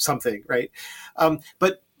gets something, right?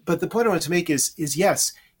 But the point I want to make is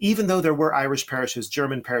yes, even though there were Irish parishes,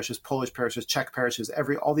 German parishes, Polish parishes, Czech parishes,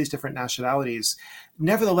 all these different nationalities,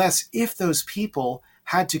 nevertheless, if those people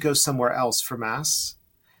had to go somewhere else for Mass,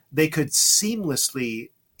 they could seamlessly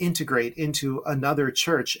integrate into another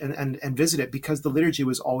church and visit it, because the liturgy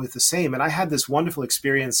was always the same. And I had this wonderful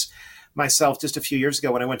experience myself just a few years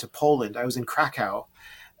ago when I went to Poland. I was in Krakow.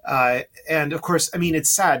 And of course, I mean, it's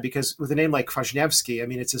sad because with a name like Kwasniewski, I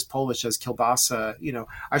mean, it's as Polish as kielbasa.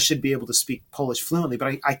 I should be able to speak Polish fluently,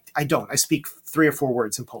 but I don't. I speak 3 or 4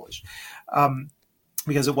 words in Polish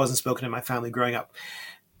because it wasn't spoken in my family growing up.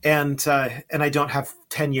 And I don't have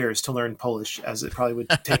 10 years to learn Polish, as it probably would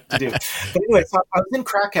take to do. But anyway, so I was in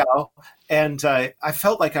Krakow, and I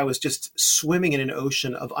felt like I was just swimming in an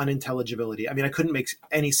ocean of unintelligibility. I mean, I couldn't make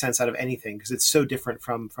any sense out of anything because it's so different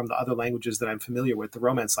from the other languages that I'm familiar with, the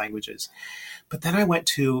Romance languages. But then I went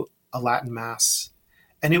to a Latin Mass,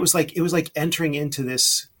 and it was like entering into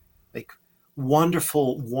this like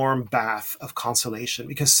wonderful warm bath of consolation,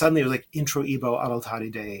 because suddenly it was like intro ibo ad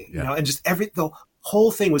altare Dei, and just the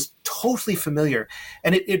whole thing was totally familiar.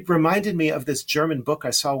 And it reminded me of this German book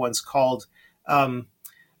I saw once called, I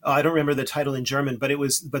don't remember the title in German, but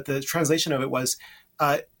the translation of it was,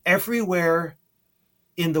 everywhere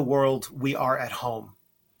in the world we are at home.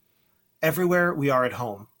 Everywhere we are at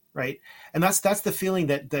home, right? And that's the feeling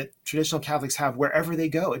that traditional Catholics have wherever they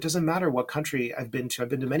go. It doesn't matter what country I've been to. I've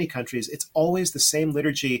been to many countries. It's always the same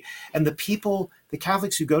liturgy. And the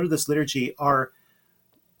Catholics who go to this liturgy are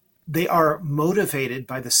motivated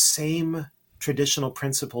by the same traditional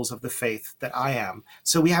principles of the faith that I am.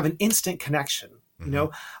 So we have an instant connection.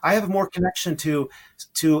 Mm-hmm. I have more connection to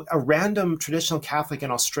a random traditional Catholic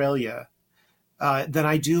in Australia than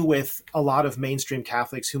I do with a lot of mainstream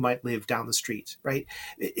Catholics who might live down the street, right?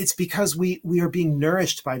 It's because we are being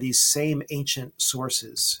nourished by these same ancient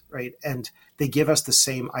sources, right? And they give us the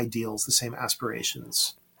same ideals, the same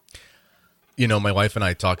aspirations. My wife and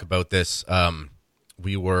I talk about this.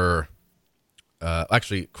 We were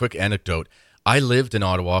actually, quick anecdote. I lived in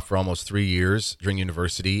Ottawa for almost 3 years during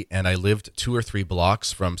university, and I lived 2 or 3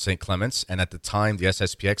 blocks from St. Clement's. And at the time, the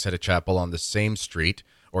SSPX had a chapel on the same street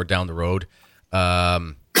or down the road.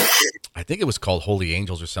 I think it was called Holy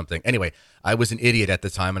Angels or something. Anyway, I was an idiot at the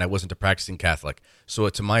time, and I wasn't a practicing Catholic. So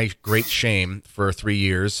to my great shame, for 3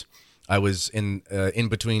 years, I was in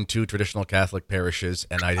between 2 traditional Catholic parishes,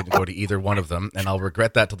 and I didn't go to either one of them. And I'll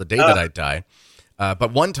regret that till the day that I die.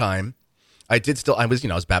 But one time, I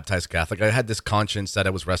was baptized Catholic. I had this conscience that I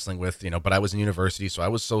was wrestling with, but I was in university, so I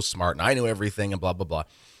was so smart and I knew everything and blah, blah, blah.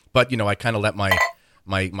 But, I kind of let my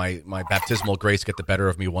baptismal grace get the better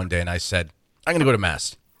of me one day, and I said, I'm going to go to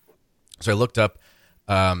Mass. So I looked up,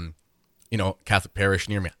 Catholic parish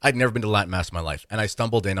near me. I'd never been to Latin Mass in my life, and I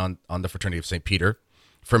stumbled in on the Fraternity of St. Peter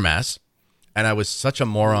for Mass, and I was such a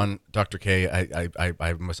moron, Dr. K.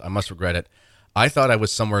 I must regret it. I thought I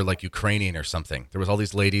was somewhere like Ukrainian or something. There was all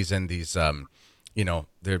these ladies and these,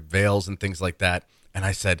 their veils and things like that. And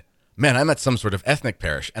I said, man, I'm at some sort of ethnic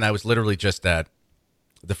parish. And I was literally just at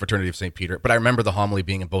the Fraternity of St. Peter. But I remember the homily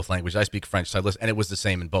being in both languages. I speak French, so I listened, and it was the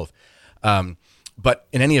same in both. But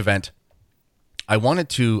in any event, I wanted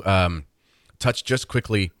to touch just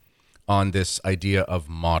quickly on this idea of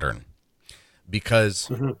modern, because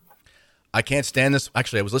I can't stand this.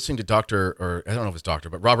 Actually, I was listening to or I don't know if it's Doctor,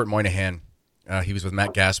 but Robert Moynihan. He was with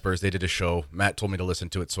Matt Gaspers. They did a show. Matt told me to listen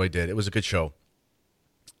to it, so I did. It was a good show.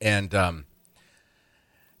 And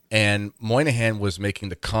Moynihan was making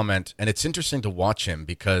the comment, and it's interesting to watch him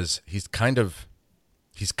because he's kind of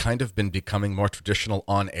been becoming more traditional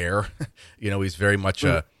on air. He's very much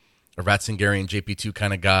a Ratzingerian JP2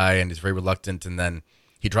 kind of guy, and he's very reluctant. And then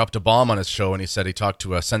he dropped a bomb on his show, and he said he talked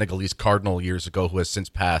to a Senegalese cardinal years ago who has since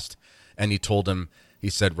passed, and he told him, he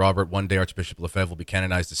said, Robert, one day Archbishop Lefebvre will be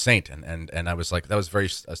canonized as saint. And I was like, that was very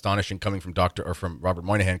astonishing coming from Robert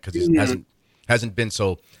Moynihan, because he hasn't been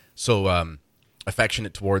so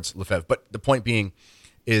affectionate towards Lefebvre. But the point being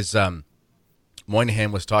is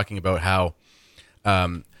Moynihan was talking about how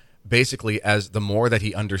basically, as the more that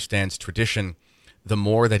he understands tradition, the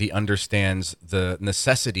more that he understands the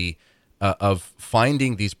necessity of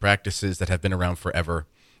finding these practices that have been around forever,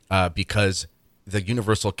 because the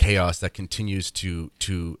universal chaos that continues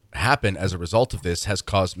to happen as a result of this has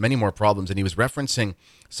caused many more problems. And he was referencing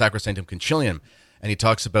Sacrosanctum Concilium, and he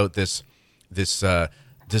talks about this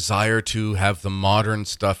desire to have the modern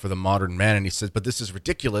stuff for the modern man, and he says, but this is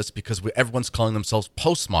ridiculous because everyone's calling themselves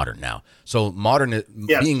postmodern now. So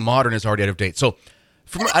being modern is already out of date. So,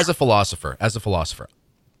 as a philosopher,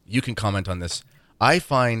 you can comment on this. I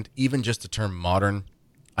find even just the term modern,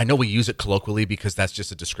 I know we use it colloquially because that's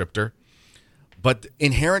just a descriptor, but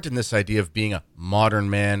inherent in this idea of being a modern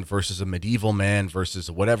man versus a medieval man versus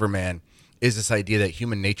a whatever man is this idea that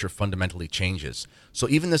human nature fundamentally changes. So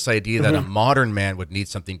even this idea that a modern man would need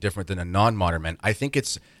something different than a non-modern man, I think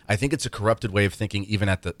it's a corrupted way of thinking even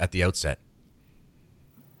at the outset.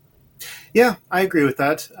 Yeah, I agree with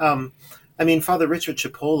that. Father Richard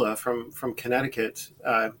Chipola from Connecticut,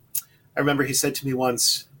 I remember he said to me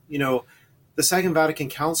once, the Second Vatican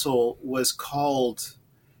Council was called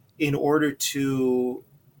in order to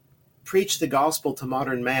preach the gospel to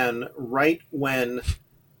modern man right when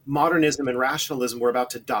modernism and rationalism were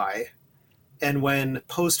about to die, and when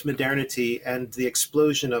post-modernity and the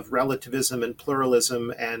explosion of relativism and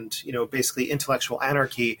pluralism and basically intellectual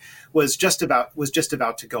anarchy was just about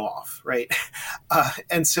to go off, right?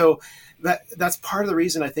 And so that's part of the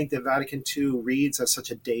reason I think that Vatican II reads as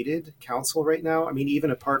such a dated council right now. I mean,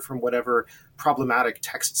 even apart from whatever problematic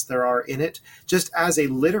texts there are in it, just as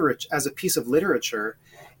a piece of literature,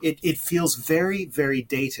 it feels very, very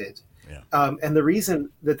dated. Yeah. And the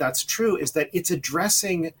reason that that's true is that it's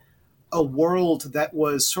addressing a world that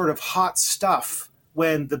was sort of hot stuff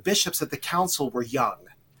when the bishops at the council were young.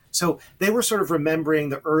 So they were sort of remembering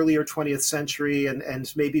the earlier 20th century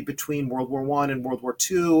and maybe between World War I and World War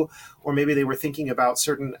II, or maybe they were thinking about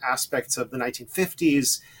certain aspects of the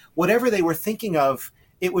 1950s. Whatever they were thinking of,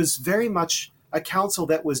 it was very much a council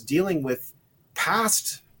that was dealing with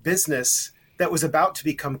past business that was about to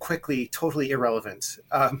become quickly totally irrelevant,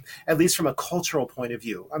 at least from a cultural point of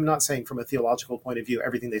view. I'm not saying from a theological point of view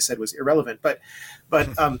everything they said was irrelevant, but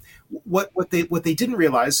what they didn't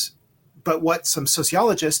realize, but what some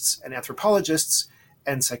sociologists and anthropologists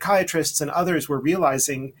and psychiatrists and others were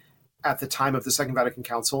realizing at the time of the Second Vatican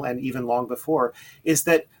Council and even long before, is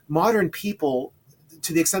that modern people,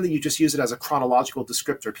 to the extent that you just use it as a chronological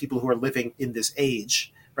descriptor, people who are living in this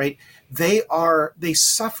age, right? They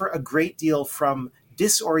suffer a great deal from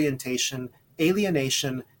disorientation,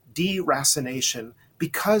 alienation, deracination,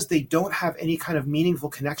 because they don't have any kind of meaningful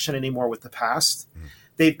connection anymore with the past.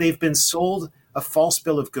 They've been sold a false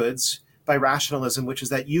bill of goods by rationalism, which is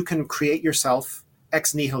that you can create yourself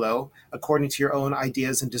ex nihilo according to your own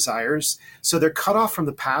ideas and desires. So they're cut off from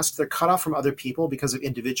the past. They're cut off from other people because of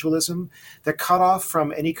individualism. They're cut off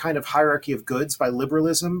from any kind of hierarchy of goods by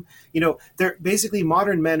liberalism. They're basically,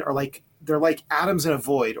 modern men are they're like atoms in a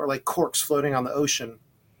void, or like corks floating on the ocean.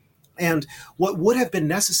 And what would have been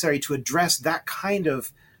necessary to address that kind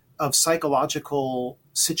of psychological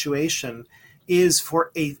situation is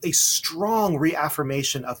for a strong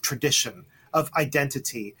reaffirmation of tradition, of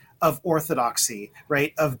identity, of orthodoxy,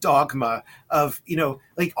 right? Of dogma, of,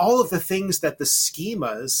 all of the things that the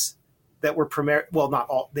schemas that were prepared, well, not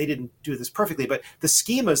all, they didn't do this perfectly, but the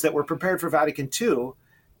schemas that were prepared for Vatican II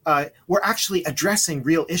were actually addressing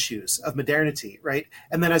real issues of modernity, right?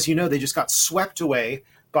 And then, as you know, they just got swept away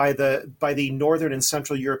by the Northern and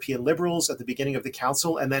Central European liberals at the beginning of the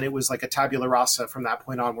council, and then it was like a tabula rasa from that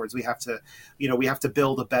point onwards. We have to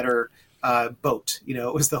build a better boat.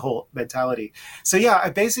 It was the whole mentality. So yeah, I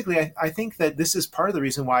think that this is part of the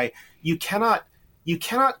reason why you cannot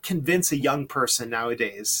convince a young person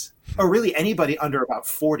nowadays, or really anybody under about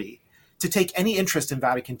 40, to take any interest in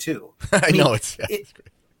Vatican II. I know it's great.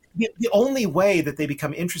 the only way that they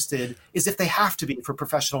become interested is if they have to be for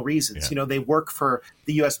professional reasons. Yeah. They work for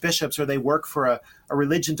the U.S. bishops, or they work for a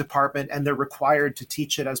religion department, and they're required to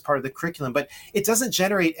teach it as part of the curriculum. But it doesn't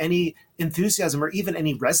generate any enthusiasm or even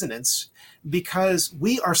any resonance, because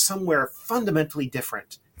we are somewhere fundamentally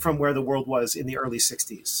different from where the world was in the early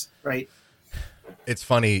 60s, right? It's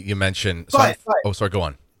funny you mentioned. Oh, sorry. Go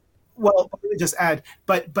on. Well, let me just add.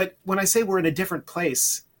 But when I say we're in a different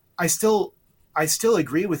place, I still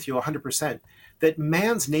agree with you 100% that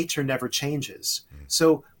man's nature never changes.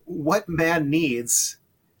 So what man needs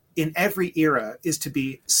in every era is to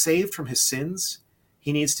be saved from his sins.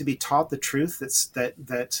 He needs to be taught the truth that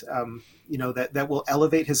will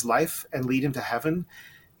elevate his life and lead him to heaven.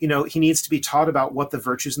 He needs to be taught about what the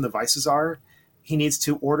virtues and the vices are. He needs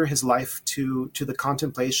to order his life to the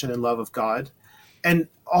contemplation and love of God. And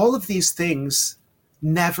all of these things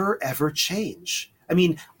never, ever change. I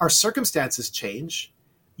mean, our circumstances change,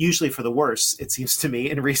 usually for the worse, it seems to me,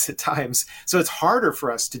 in recent times. So it's harder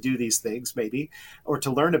for us to do these things, maybe, or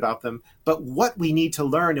to learn about them. But what we need to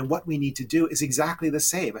learn and what we need to do is exactly the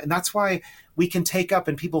same. And that's why we can take up,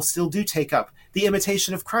 and people still do take up, The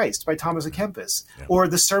Imitation of Christ by Thomas à Kempis, or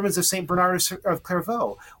the Sermons of St. Bernard of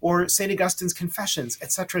Clairvaux, or St. Augustine's Confessions,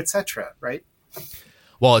 et cetera, right?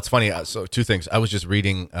 Well, it's funny. So two things. I was just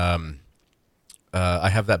reading. I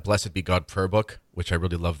have that Blessed Be God prayer book, which I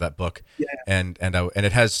really love that book, and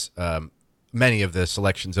it has many of the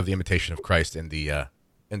selections of the Imitation of Christ in the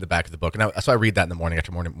back of the book. And so I read that in the morning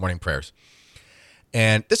after morning prayers.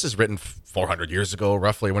 And this is written 400 years ago,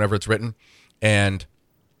 roughly, whenever it's written. And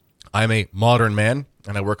I'm a modern man,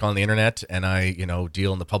 and I work on the internet, and I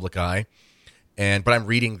deal in the public eye. But I'm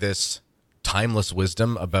reading this timeless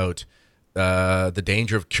wisdom about the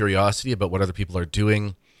danger of curiosity about what other people are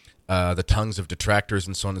doing, the tongues of detractors,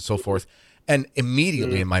 and so on and so forth. And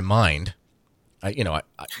immediately in my mind,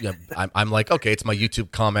 I'm like, okay, it's my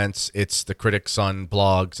YouTube comments, it's the critics on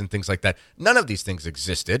blogs and things like that. None of these things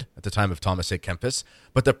existed at the time of Thomas à Kempis,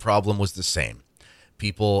 but the problem was the same.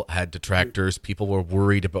 People had detractors. People were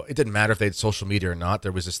worried about. It didn't matter if they had social media or not.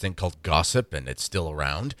 There was this thing called gossip, and it's still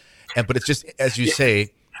around. But it's just, as you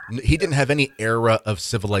say, he didn't have any era of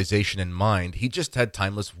civilization in mind. He just had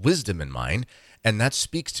timeless wisdom in mind. And that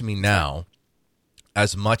speaks to me now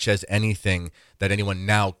as much as anything that anyone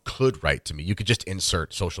now could write to me. You could just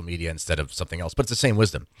insert social media instead of something else, but it's the same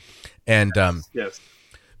wisdom. And yes.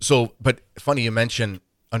 So, but funny you mentioned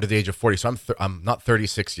under the age of 40. So I'm not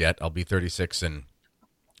 36 yet. I'll be 36 in,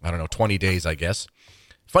 20 days, I guess.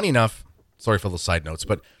 Funny enough, sorry for the side notes,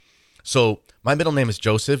 but so my middle name is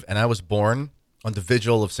Joseph, and I was born on the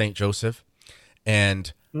Vigil of St. Joseph,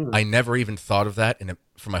 and I never even thought of that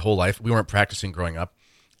for my whole life. We weren't practicing growing up.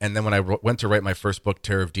 And then when I went to write my first book,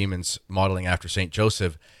 Terror of Demons, modeling after St.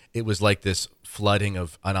 Joseph, it was like this flooding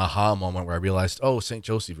of an aha moment where I realized, oh, St.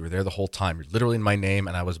 Joseph, you were there the whole time. You're literally in my name,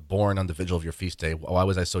 and I was born on the vigil of your feast day. Why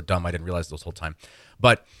was I so dumb? I didn't realize this whole time.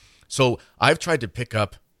 But so I've tried to pick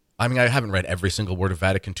up, I haven't read every single word of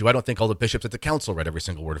Vatican II. I don't think all the bishops at the council read every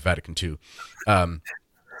single word of Vatican II.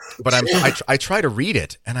 But I try to read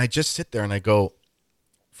it, and I just sit there and I go,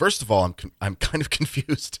 first of all, I'm kind of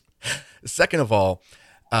confused. Second of all,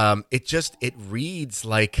 it reads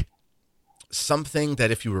like something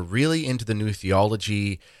that if you were really into the new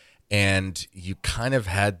theology and you kind of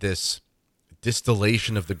had this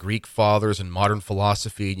distillation of the Greek fathers and modern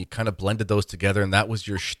philosophy, and you kind of blended those together, and that was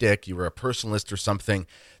your shtick, you were a personalist or something,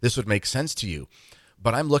 this would make sense to you.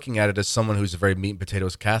 But I'm looking at it as someone who's a very meat and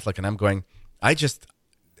potatoes Catholic, and I'm going,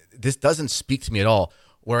 this doesn't speak to me at all.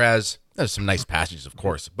 Whereas there's some nice passages, of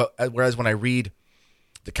course, but whereas when I read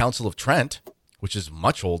the Council of Trent, which is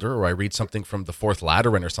much older, or I read something from the Fourth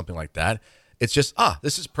Lateran or something like that, it's just,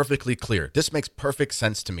 this is perfectly clear. This makes perfect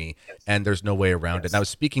sense to me, and there's no way around it. And I was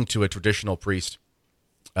speaking to a traditional priest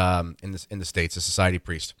in the States, a society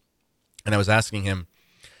priest, and I was asking him,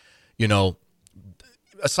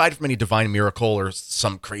 aside from any divine miracle or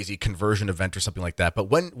some crazy conversion event or something like that, but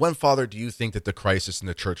when, Father, do you think that the crisis in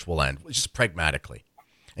the church will end? Just pragmatically.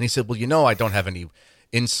 And he said, well, I don't have any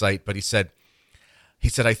insight, but he said,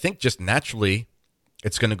 I think just naturally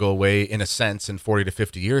it's going to go away in a sense in 40 to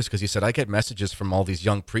 50 years, because he said, I get messages from all these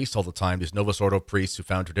young priests all the time, these Novus Ordo priests who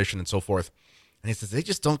found tradition and so forth. And he says, they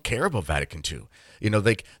just don't care about Vatican II.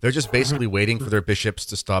 They're just basically waiting for their bishops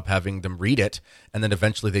to stop having them read it, and then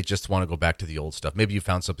eventually they just want to go back to the old stuff. Maybe you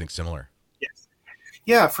found something similar. Yes.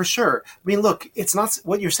 Yeah, for sure. Look, it's not,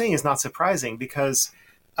 what you're saying is not surprising, because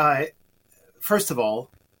first of all,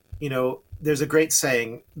 there's a great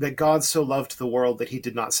saying that God so loved the world that he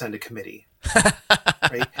did not send a committee.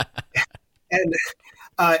 Right?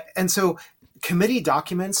 And so committee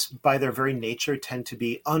documents, by their very nature, tend to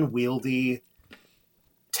be unwieldy,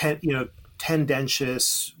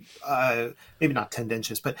 tendentious, maybe not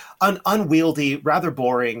tendentious, but unwieldy, rather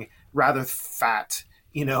boring, rather fat.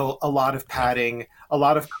 A lot of padding, a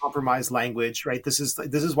lot of compromised language. Right. This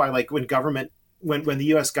is why, like, when the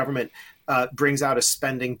U.S. government brings out a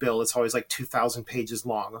spending bill, it's always like 2,000 pages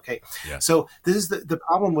long. Okay. Yeah. So this is the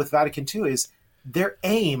problem with Vatican II is their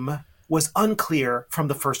aim was unclear from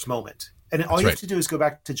the first moment. And all you have to do is go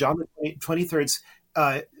back to John the 23rd's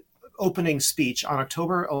opening speech on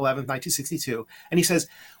October 11th, 1962. And he says,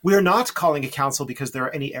 "We are not calling a council because there are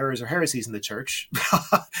any errors or heresies in the church,"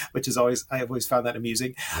 which is I have always found that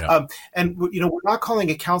amusing. Yeah. And we're not calling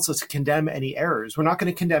a council to condemn any errors. We're not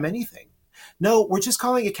going to condemn anything. No, we're just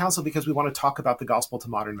calling a council because we want to talk about the gospel to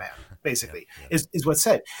modern man, basically, is what's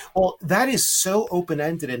said. Well, that is so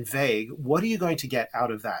open-ended and vague. What are you going to get out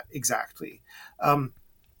of that exactly?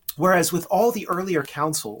 Whereas with all the earlier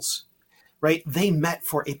councils, right, they met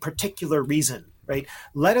for a particular reason, right?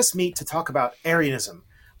 Let us meet to talk about Arianism.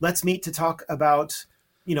 Let's meet to talk about,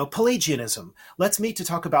 Pelagianism. Let's meet to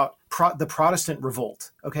talk about the Protestant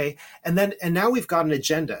revolt, okay? And now we've got an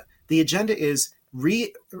agenda. The agenda is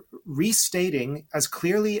restating as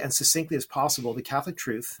clearly and succinctly as possible the Catholic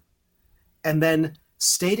truth, and then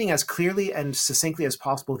stating as clearly and succinctly as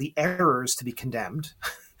possible the errors to be condemned.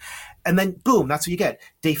 And then, boom, that's what you get.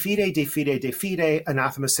 De fide, de fide, de fide,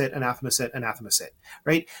 anathema sit, anathema sit, anathema sit,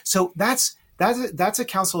 right? So that's a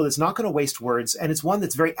council that's not going to waste words, and it's one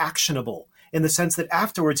that's very actionable in the sense that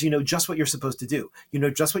afterwards you know just what you're supposed to do. You know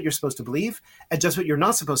just what you're supposed to believe and just what you're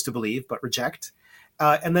not supposed to believe but reject.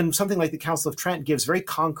 And then something like the Council of Trent gives very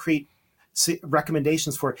concrete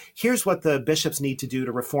recommendations for here's what the bishops need to do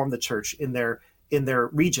to reform the church in their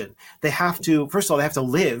region. They have to, first of all, they have to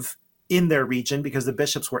live in their region because the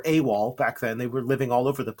bishops were AWOL back then. They were living all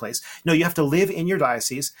over the place. No, you have to live in your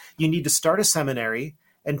diocese. You need to start a seminary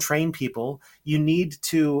and train people. You need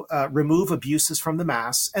to remove abuses from the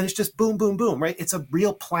mass. And it's just boom, boom, boom, right? It's a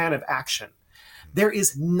real plan of action. There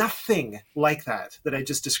is nothing like that I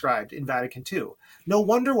just described in Vatican II. No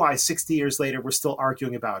wonder why 60 years later we're still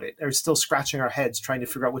arguing about it. We're still scratching our heads trying to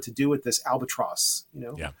figure out what to do with this albatross.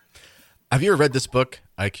 Yeah. Have you ever read this book,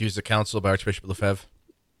 I Accuse the Council by Archbishop Lefebvre?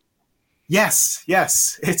 Yes,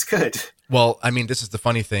 it's good. Well, I mean, this is the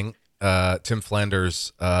funny thing. Tim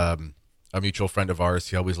Flanders, a mutual friend of ours,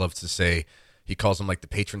 he always loves to say, he calls him like the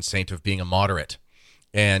patron saint of being a moderate.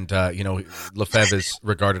 And, Lefebvre is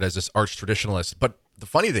regarded as this arch-traditionalist. But the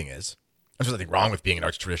funny thing is, there's nothing wrong with being an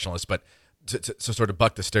arch-traditionalist, but to sort of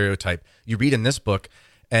buck the stereotype, you read in this book,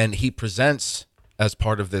 and he presents, as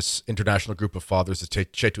part of this international group of fathers, the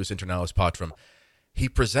Cetus Internalis Patrum, he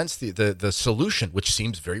presents the solution, which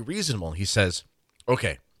seems very reasonable. He says,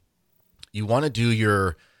 okay, you want to do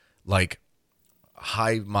your, like,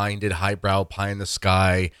 high-minded, highbrow,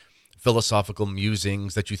 pie-in-the-sky philosophical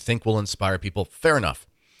musings that you think will inspire people. Fair enough.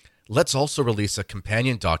 Let's also release a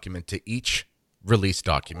companion document to each release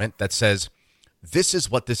document that says, this is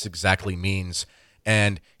what this exactly means,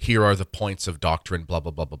 and here are the points of doctrine, blah,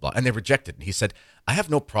 blah, blah, blah, blah. And they rejected it. He said, I have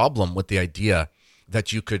no problem with the idea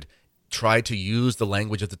that you could try to use the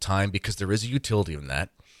language of the time because there is a utility in that,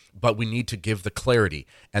 but we need to give the clarity.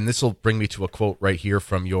 And this will bring me to a quote right here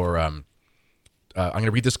from your, I'm going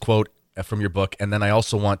to read this quote from your book, and then I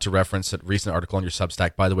also want to reference a recent article on your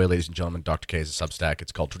Substack. By the way, ladies and gentlemen, Dr. K is a Substack.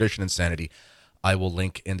 It's called Tradition and Sanity. I will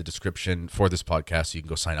link in the description for this podcast so you can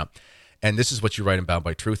go sign up. And this is what you write in Bound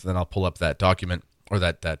by Truth, and then I'll pull up that document or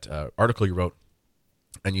that article you wrote.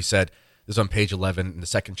 And you said, this is on page 11 in the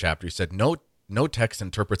second chapter, you said, no text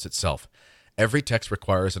interprets itself. Every text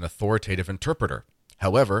requires an authoritative interpreter.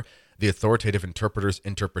 However, the authoritative interpreter's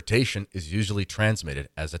interpretation is usually transmitted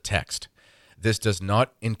as a text. This does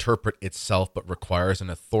not interpret itself, but requires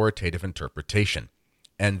an authoritative interpretation.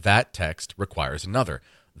 And that text requires another.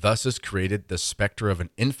 Thus is created the specter of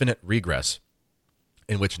an infinite regress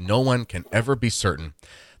in which no one can ever be certain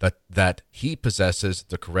that he possesses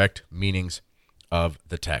the correct meanings of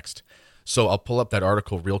the text. So I'll pull up that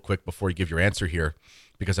article real quick before you give your answer here,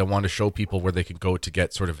 because I want to show people where they can go to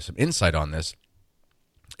get sort of some insight on this.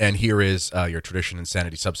 And here is your Tradition and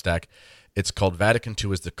Sanity Substack. It's called Vatican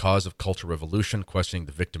II is the Cause of Cultural Revolution, Questioning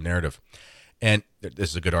the Victim Narrative. And this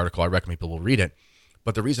is a good article. I recommend people will read it.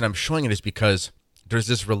 But the reason I'm showing it is because there's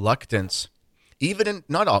this reluctance, even in,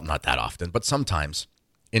 not that often, but sometimes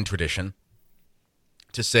in tradition,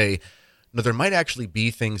 to say, no, there might actually be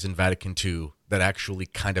things in Vatican II that actually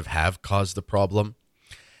kind of have caused the problem.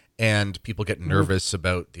 And people get nervous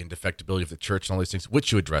about the indefectibility of the church and all these things,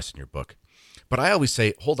 which you address in your book. But I always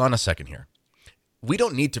say, hold on a second here. we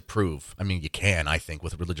don't need to prove, I mean, you can, I think,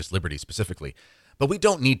 with religious liberty specifically, but we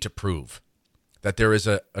don't need to prove that there is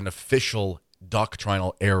an official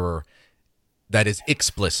doctrinal error that is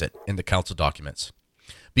explicit in the council documents,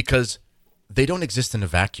 because they don't exist in a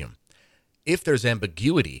vacuum. If there's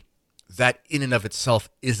ambiguity, that in and of itself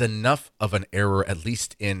is enough of an error, at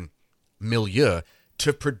least in milieu,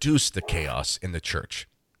 to produce the chaos in the church.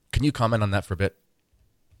 Can you comment on that for a bit?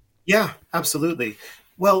 Yeah, absolutely.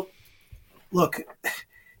 Well, look,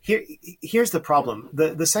 here's the problem.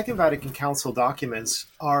 The Second Vatican Council documents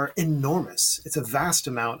are enormous. It's a vast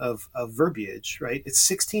amount of verbiage, right? It's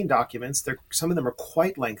 16 documents. Some of them are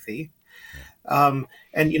quite lengthy. And,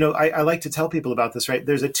 I like to tell people about this, right?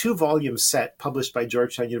 There's a 2-volume set published by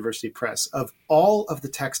Georgetown University Press of all of the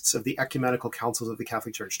texts of the ecumenical councils of the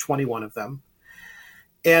Catholic Church, 21 of them.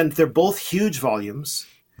 And they're both huge volumes.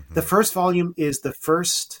 The first volume is the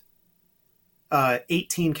first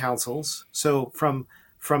 18 councils. So from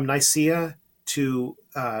Nicaea to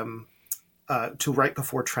right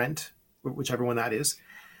before Trent, whichever one that is.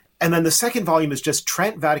 And then the second volume is just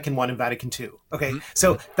Trent, Vatican I, and Vatican II. Okay,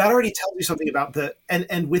 so that already tells you something about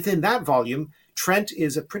and within that volume, Trent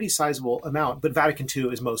is a pretty sizable amount, but Vatican II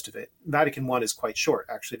is most of it. Vatican I is quite short,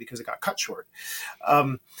 actually, because it got cut short.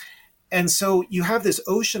 And so you have this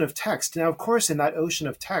ocean of text. Now, of course, in that ocean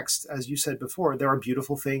of text, as you said before, there are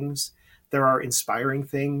beautiful things, there are inspiring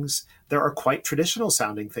things, there are quite traditional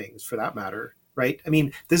sounding things, for that matter. Right? I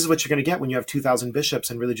mean, this is what you're going to get when you have 2,000 bishops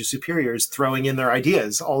and religious superiors throwing in their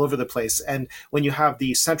ideas all over the place. And when you have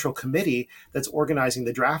the central committee that's organizing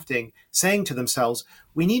the drafting saying to themselves,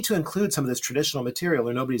 we need to include some of this traditional material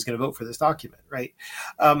or nobody's going to vote for this document, right?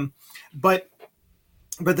 But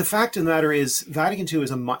the fact of the matter is Vatican II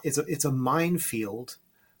is a minefield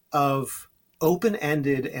of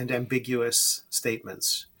open-ended and ambiguous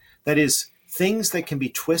statements. That is, things that can be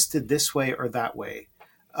twisted this way or that way.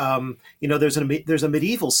 There's a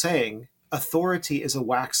medieval saying, authority is a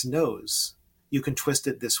wax nose. You can twist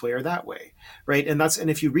it this way or that way, right? And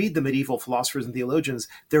if you read the medieval philosophers and theologians,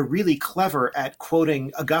 they're really clever at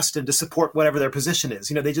quoting Augustine to support whatever their position is.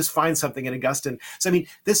 They just find something in Augustine. So, I mean,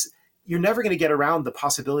 you're never going to get around the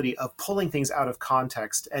possibility of pulling things out of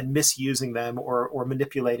context and misusing them or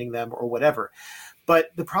manipulating them or whatever.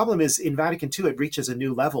 But the problem is in Vatican II, it reaches a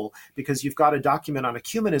new level because you've got a document on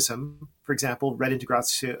ecumenism, for example, read into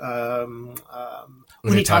Gratio,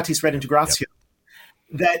 Unitatis read into Gratio,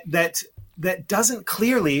 that doesn't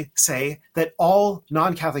clearly say that all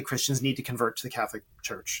non-Catholic Christians need to convert to the Catholic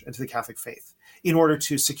Church and to the Catholic faith in order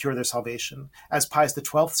to secure their salvation, as Pius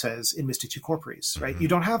XII says in Mystici Corporis, right? You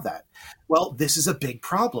don't have that. Well, this is a big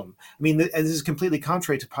problem. I mean, this is completely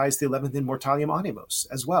contrary to Pius XI in Mortalium Animos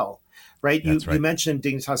as well, right? You mentioned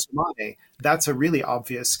Dignitas Humanae. That's a really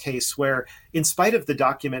obvious case where, in spite of the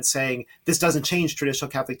document saying this doesn't change traditional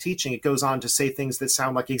Catholic teaching, it goes on to say things that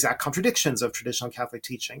sound like exact contradictions of traditional Catholic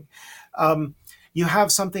teaching. You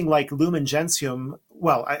have something like Lumen Gentium.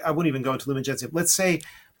 Well, I wouldn't even go into Lumen Gentium. Let's say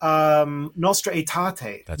Nostra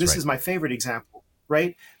Aetate. This is my favorite example,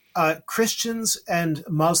 right? Christians and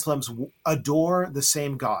Muslims adore the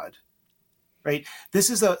same God, right? This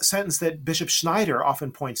is a sentence that Bishop Schneider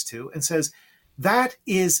often points to and says, that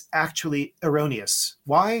is actually erroneous.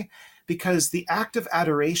 Why? Because the act of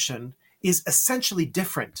adoration is essentially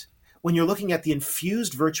different when you're looking at the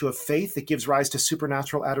infused virtue of faith that gives rise to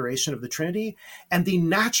supernatural adoration of the Trinity and the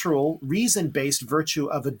natural reason-based virtue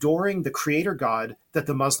of adoring the creator God that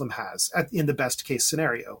the Muslim has in the best case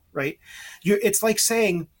scenario, right? It's like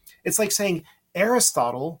saying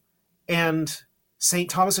Aristotle and St.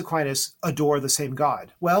 Thomas Aquinas adore the same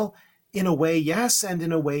God. Well, in a way, yes, and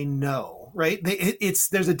in a way, no, right?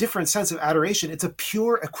 There's a different sense of adoration. It's a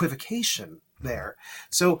pure equivocation there.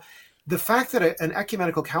 So the fact that an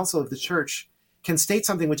ecumenical council of the church can state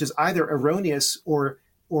something which is either erroneous or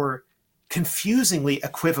confusingly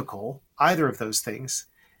equivocal, either of those things,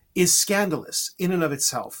 is scandalous in and of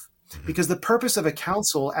itself. Because the purpose of a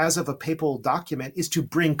council, as of a papal document, is to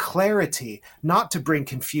bring clarity, not to bring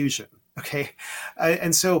confusion. Okay,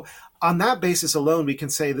 and so on that basis alone, we can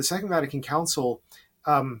say the Second Vatican Council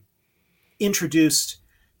introduced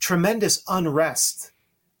tremendous unrest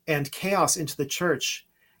and chaos into the church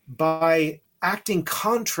by acting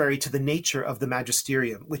contrary to the nature of the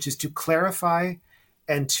magisterium, which is to clarify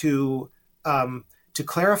and to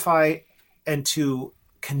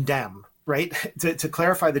condemn, right? to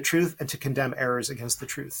clarify the truth and to condemn errors against the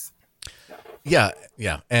truth. Yeah.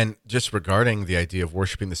 And just regarding the idea of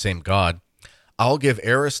worshiping the same God, I'll give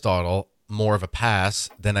Aristotle more of a pass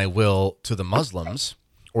than I will to the Muslims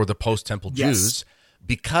or the post-temple Jews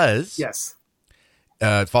because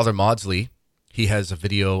Father Maudsley He has a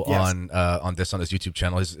video Yes. on this on his YouTube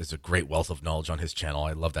channel. It's a great wealth of knowledge on his channel.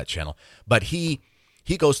 I love that channel. But he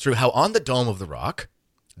goes through how on the Dome of the Rock,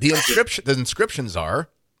 the inscriptions are,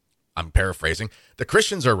 I'm paraphrasing, the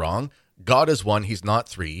Christians are wrong. God is one, he's not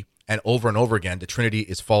three. And over again, the Trinity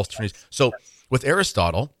is false. Trinity. So with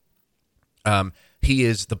Aristotle, he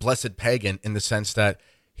is the blessed pagan in the sense that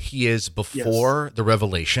he is before the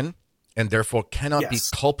revelation and therefore cannot be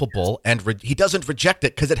culpable, and he doesn't reject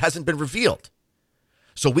it because it hasn't been revealed.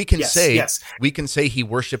 So we can say he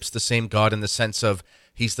worships the same God in the sense of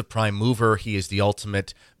he's the prime mover, he is the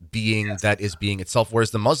ultimate being that is being itself,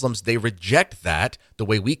 whereas the Muslims, they reject that the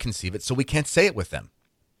way we conceive it, so we can't say it with them.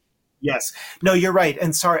 Yes. No, you're right.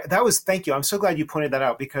 And sorry, thank you. I'm so glad you pointed that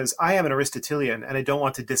out, because I am an Aristotelian and I don't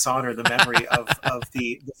want to dishonor the memory of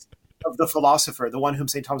the philosopher, the one whom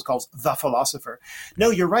St. Thomas calls the philosopher. No,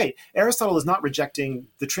 you're right. Aristotle is not rejecting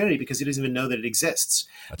the Trinity because he doesn't even know that it exists.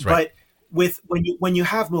 That's right. But when you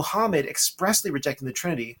have Muhammad expressly rejecting the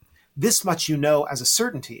Trinity, this much you know as a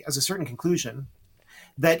certainty, as a certain conclusion,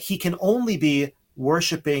 that he can only be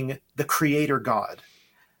worshiping the creator God.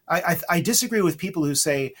 I disagree with people who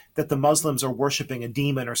say that the Muslims are worshiping a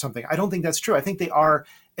demon or something. I don't think that's true. I think they are,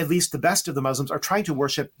 at least the best of the Muslims, are trying to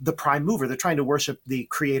worship the prime mover. They're trying to worship the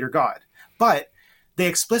creator God. But they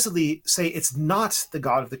explicitly say it's not the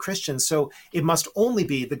God of the Christians, so it must only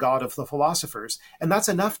be the God of the philosophers. And that's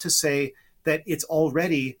enough to say that it's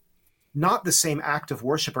already not the same act of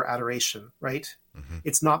worship or adoration, right? Mm-hmm.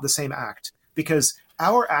 It's not the same act, because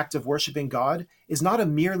our act of worshiping God is not a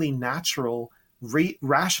merely natural,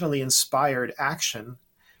 rationally inspired action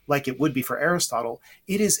like it would be for Aristotle.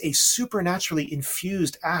 It is a supernaturally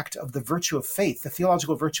infused act of the virtue of faith, the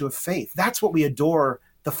theological virtue of faith. That's what we adore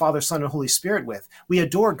the Father, Son, and Holy Spirit with. We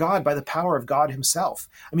adore God by the power of God himself.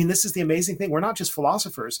 I mean, this is the amazing thing. We're not just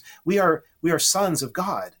philosophers. We are sons of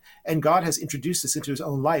God, and God has introduced us into his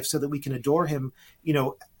own life so that we can adore him,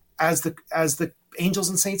 as the angels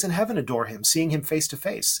and saints in heaven adore him, seeing him face to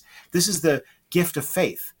face. This is the gift of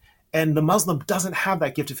faith. And the Muslim doesn't have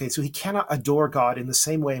that gift of faith, so he cannot adore God in the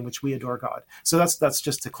same way in which we adore God. So that's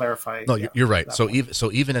just to clarify. No, you're right. So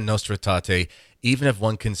even in Nostra Aetate, even if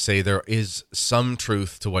one can say there is some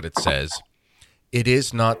truth to what it says, it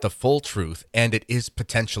is not the full truth, and it is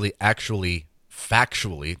potentially actually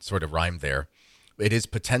factually, sort of rhymed there, it is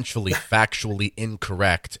potentially factually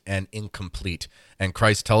incorrect and incomplete. And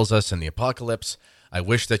Christ tells us in the Apocalypse, I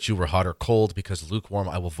wish that you were hot or cold, because lukewarm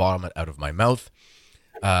I will vomit out of my mouth.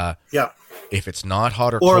 If it's not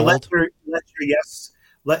hot or cold,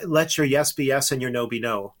 let your yes be yes and your no be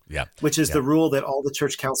no. Yeah, which is the rule that all the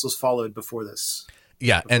church councils followed before this.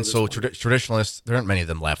 Yeah, and so traditionalists, there aren't many of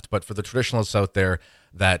them left, but for the traditionalists out there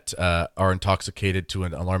that are intoxicated to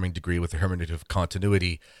an alarming degree with the hermeneutic of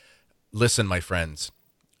continuity, listen, my friends.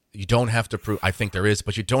 You don't have to prove, I think there is,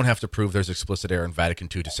 but you don't have to prove there's explicit error in Vatican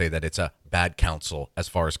II to say that it's a bad council as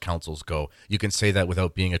far as councils go. You can say that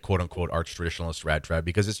without being a quote-unquote arch-traditionalist rad trad,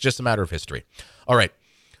 because it's just a matter of history. All right,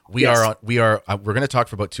 we're going to talk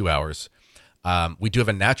for about 2 hours. We do have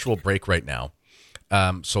a natural break right now.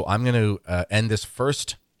 So I'm going to end this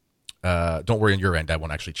first. Don't worry on your end. I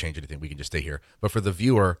won't actually change anything. We can just stay here. But for the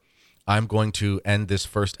viewer, I'm going to end this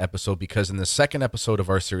first episode, because in the second episode of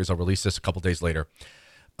our series, I'll release this a couple days later,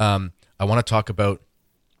 I want to talk about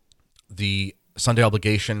the Sunday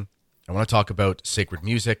obligation. I want to talk about sacred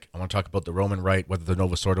music. I want to talk about the Roman Rite, whether the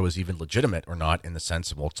Novus Ordo is even legitimate or not in the sense,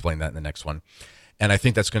 and we'll explain that in the next one. And I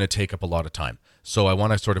think that's going to take up a lot of time. So I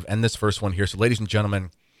want to sort of end this first one here. So ladies and gentlemen,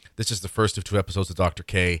 this is the first of 2 episodes of Dr.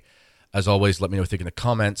 K. As always, let me know what you think in the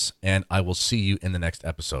comments, and I will see you in the next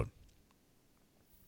episode.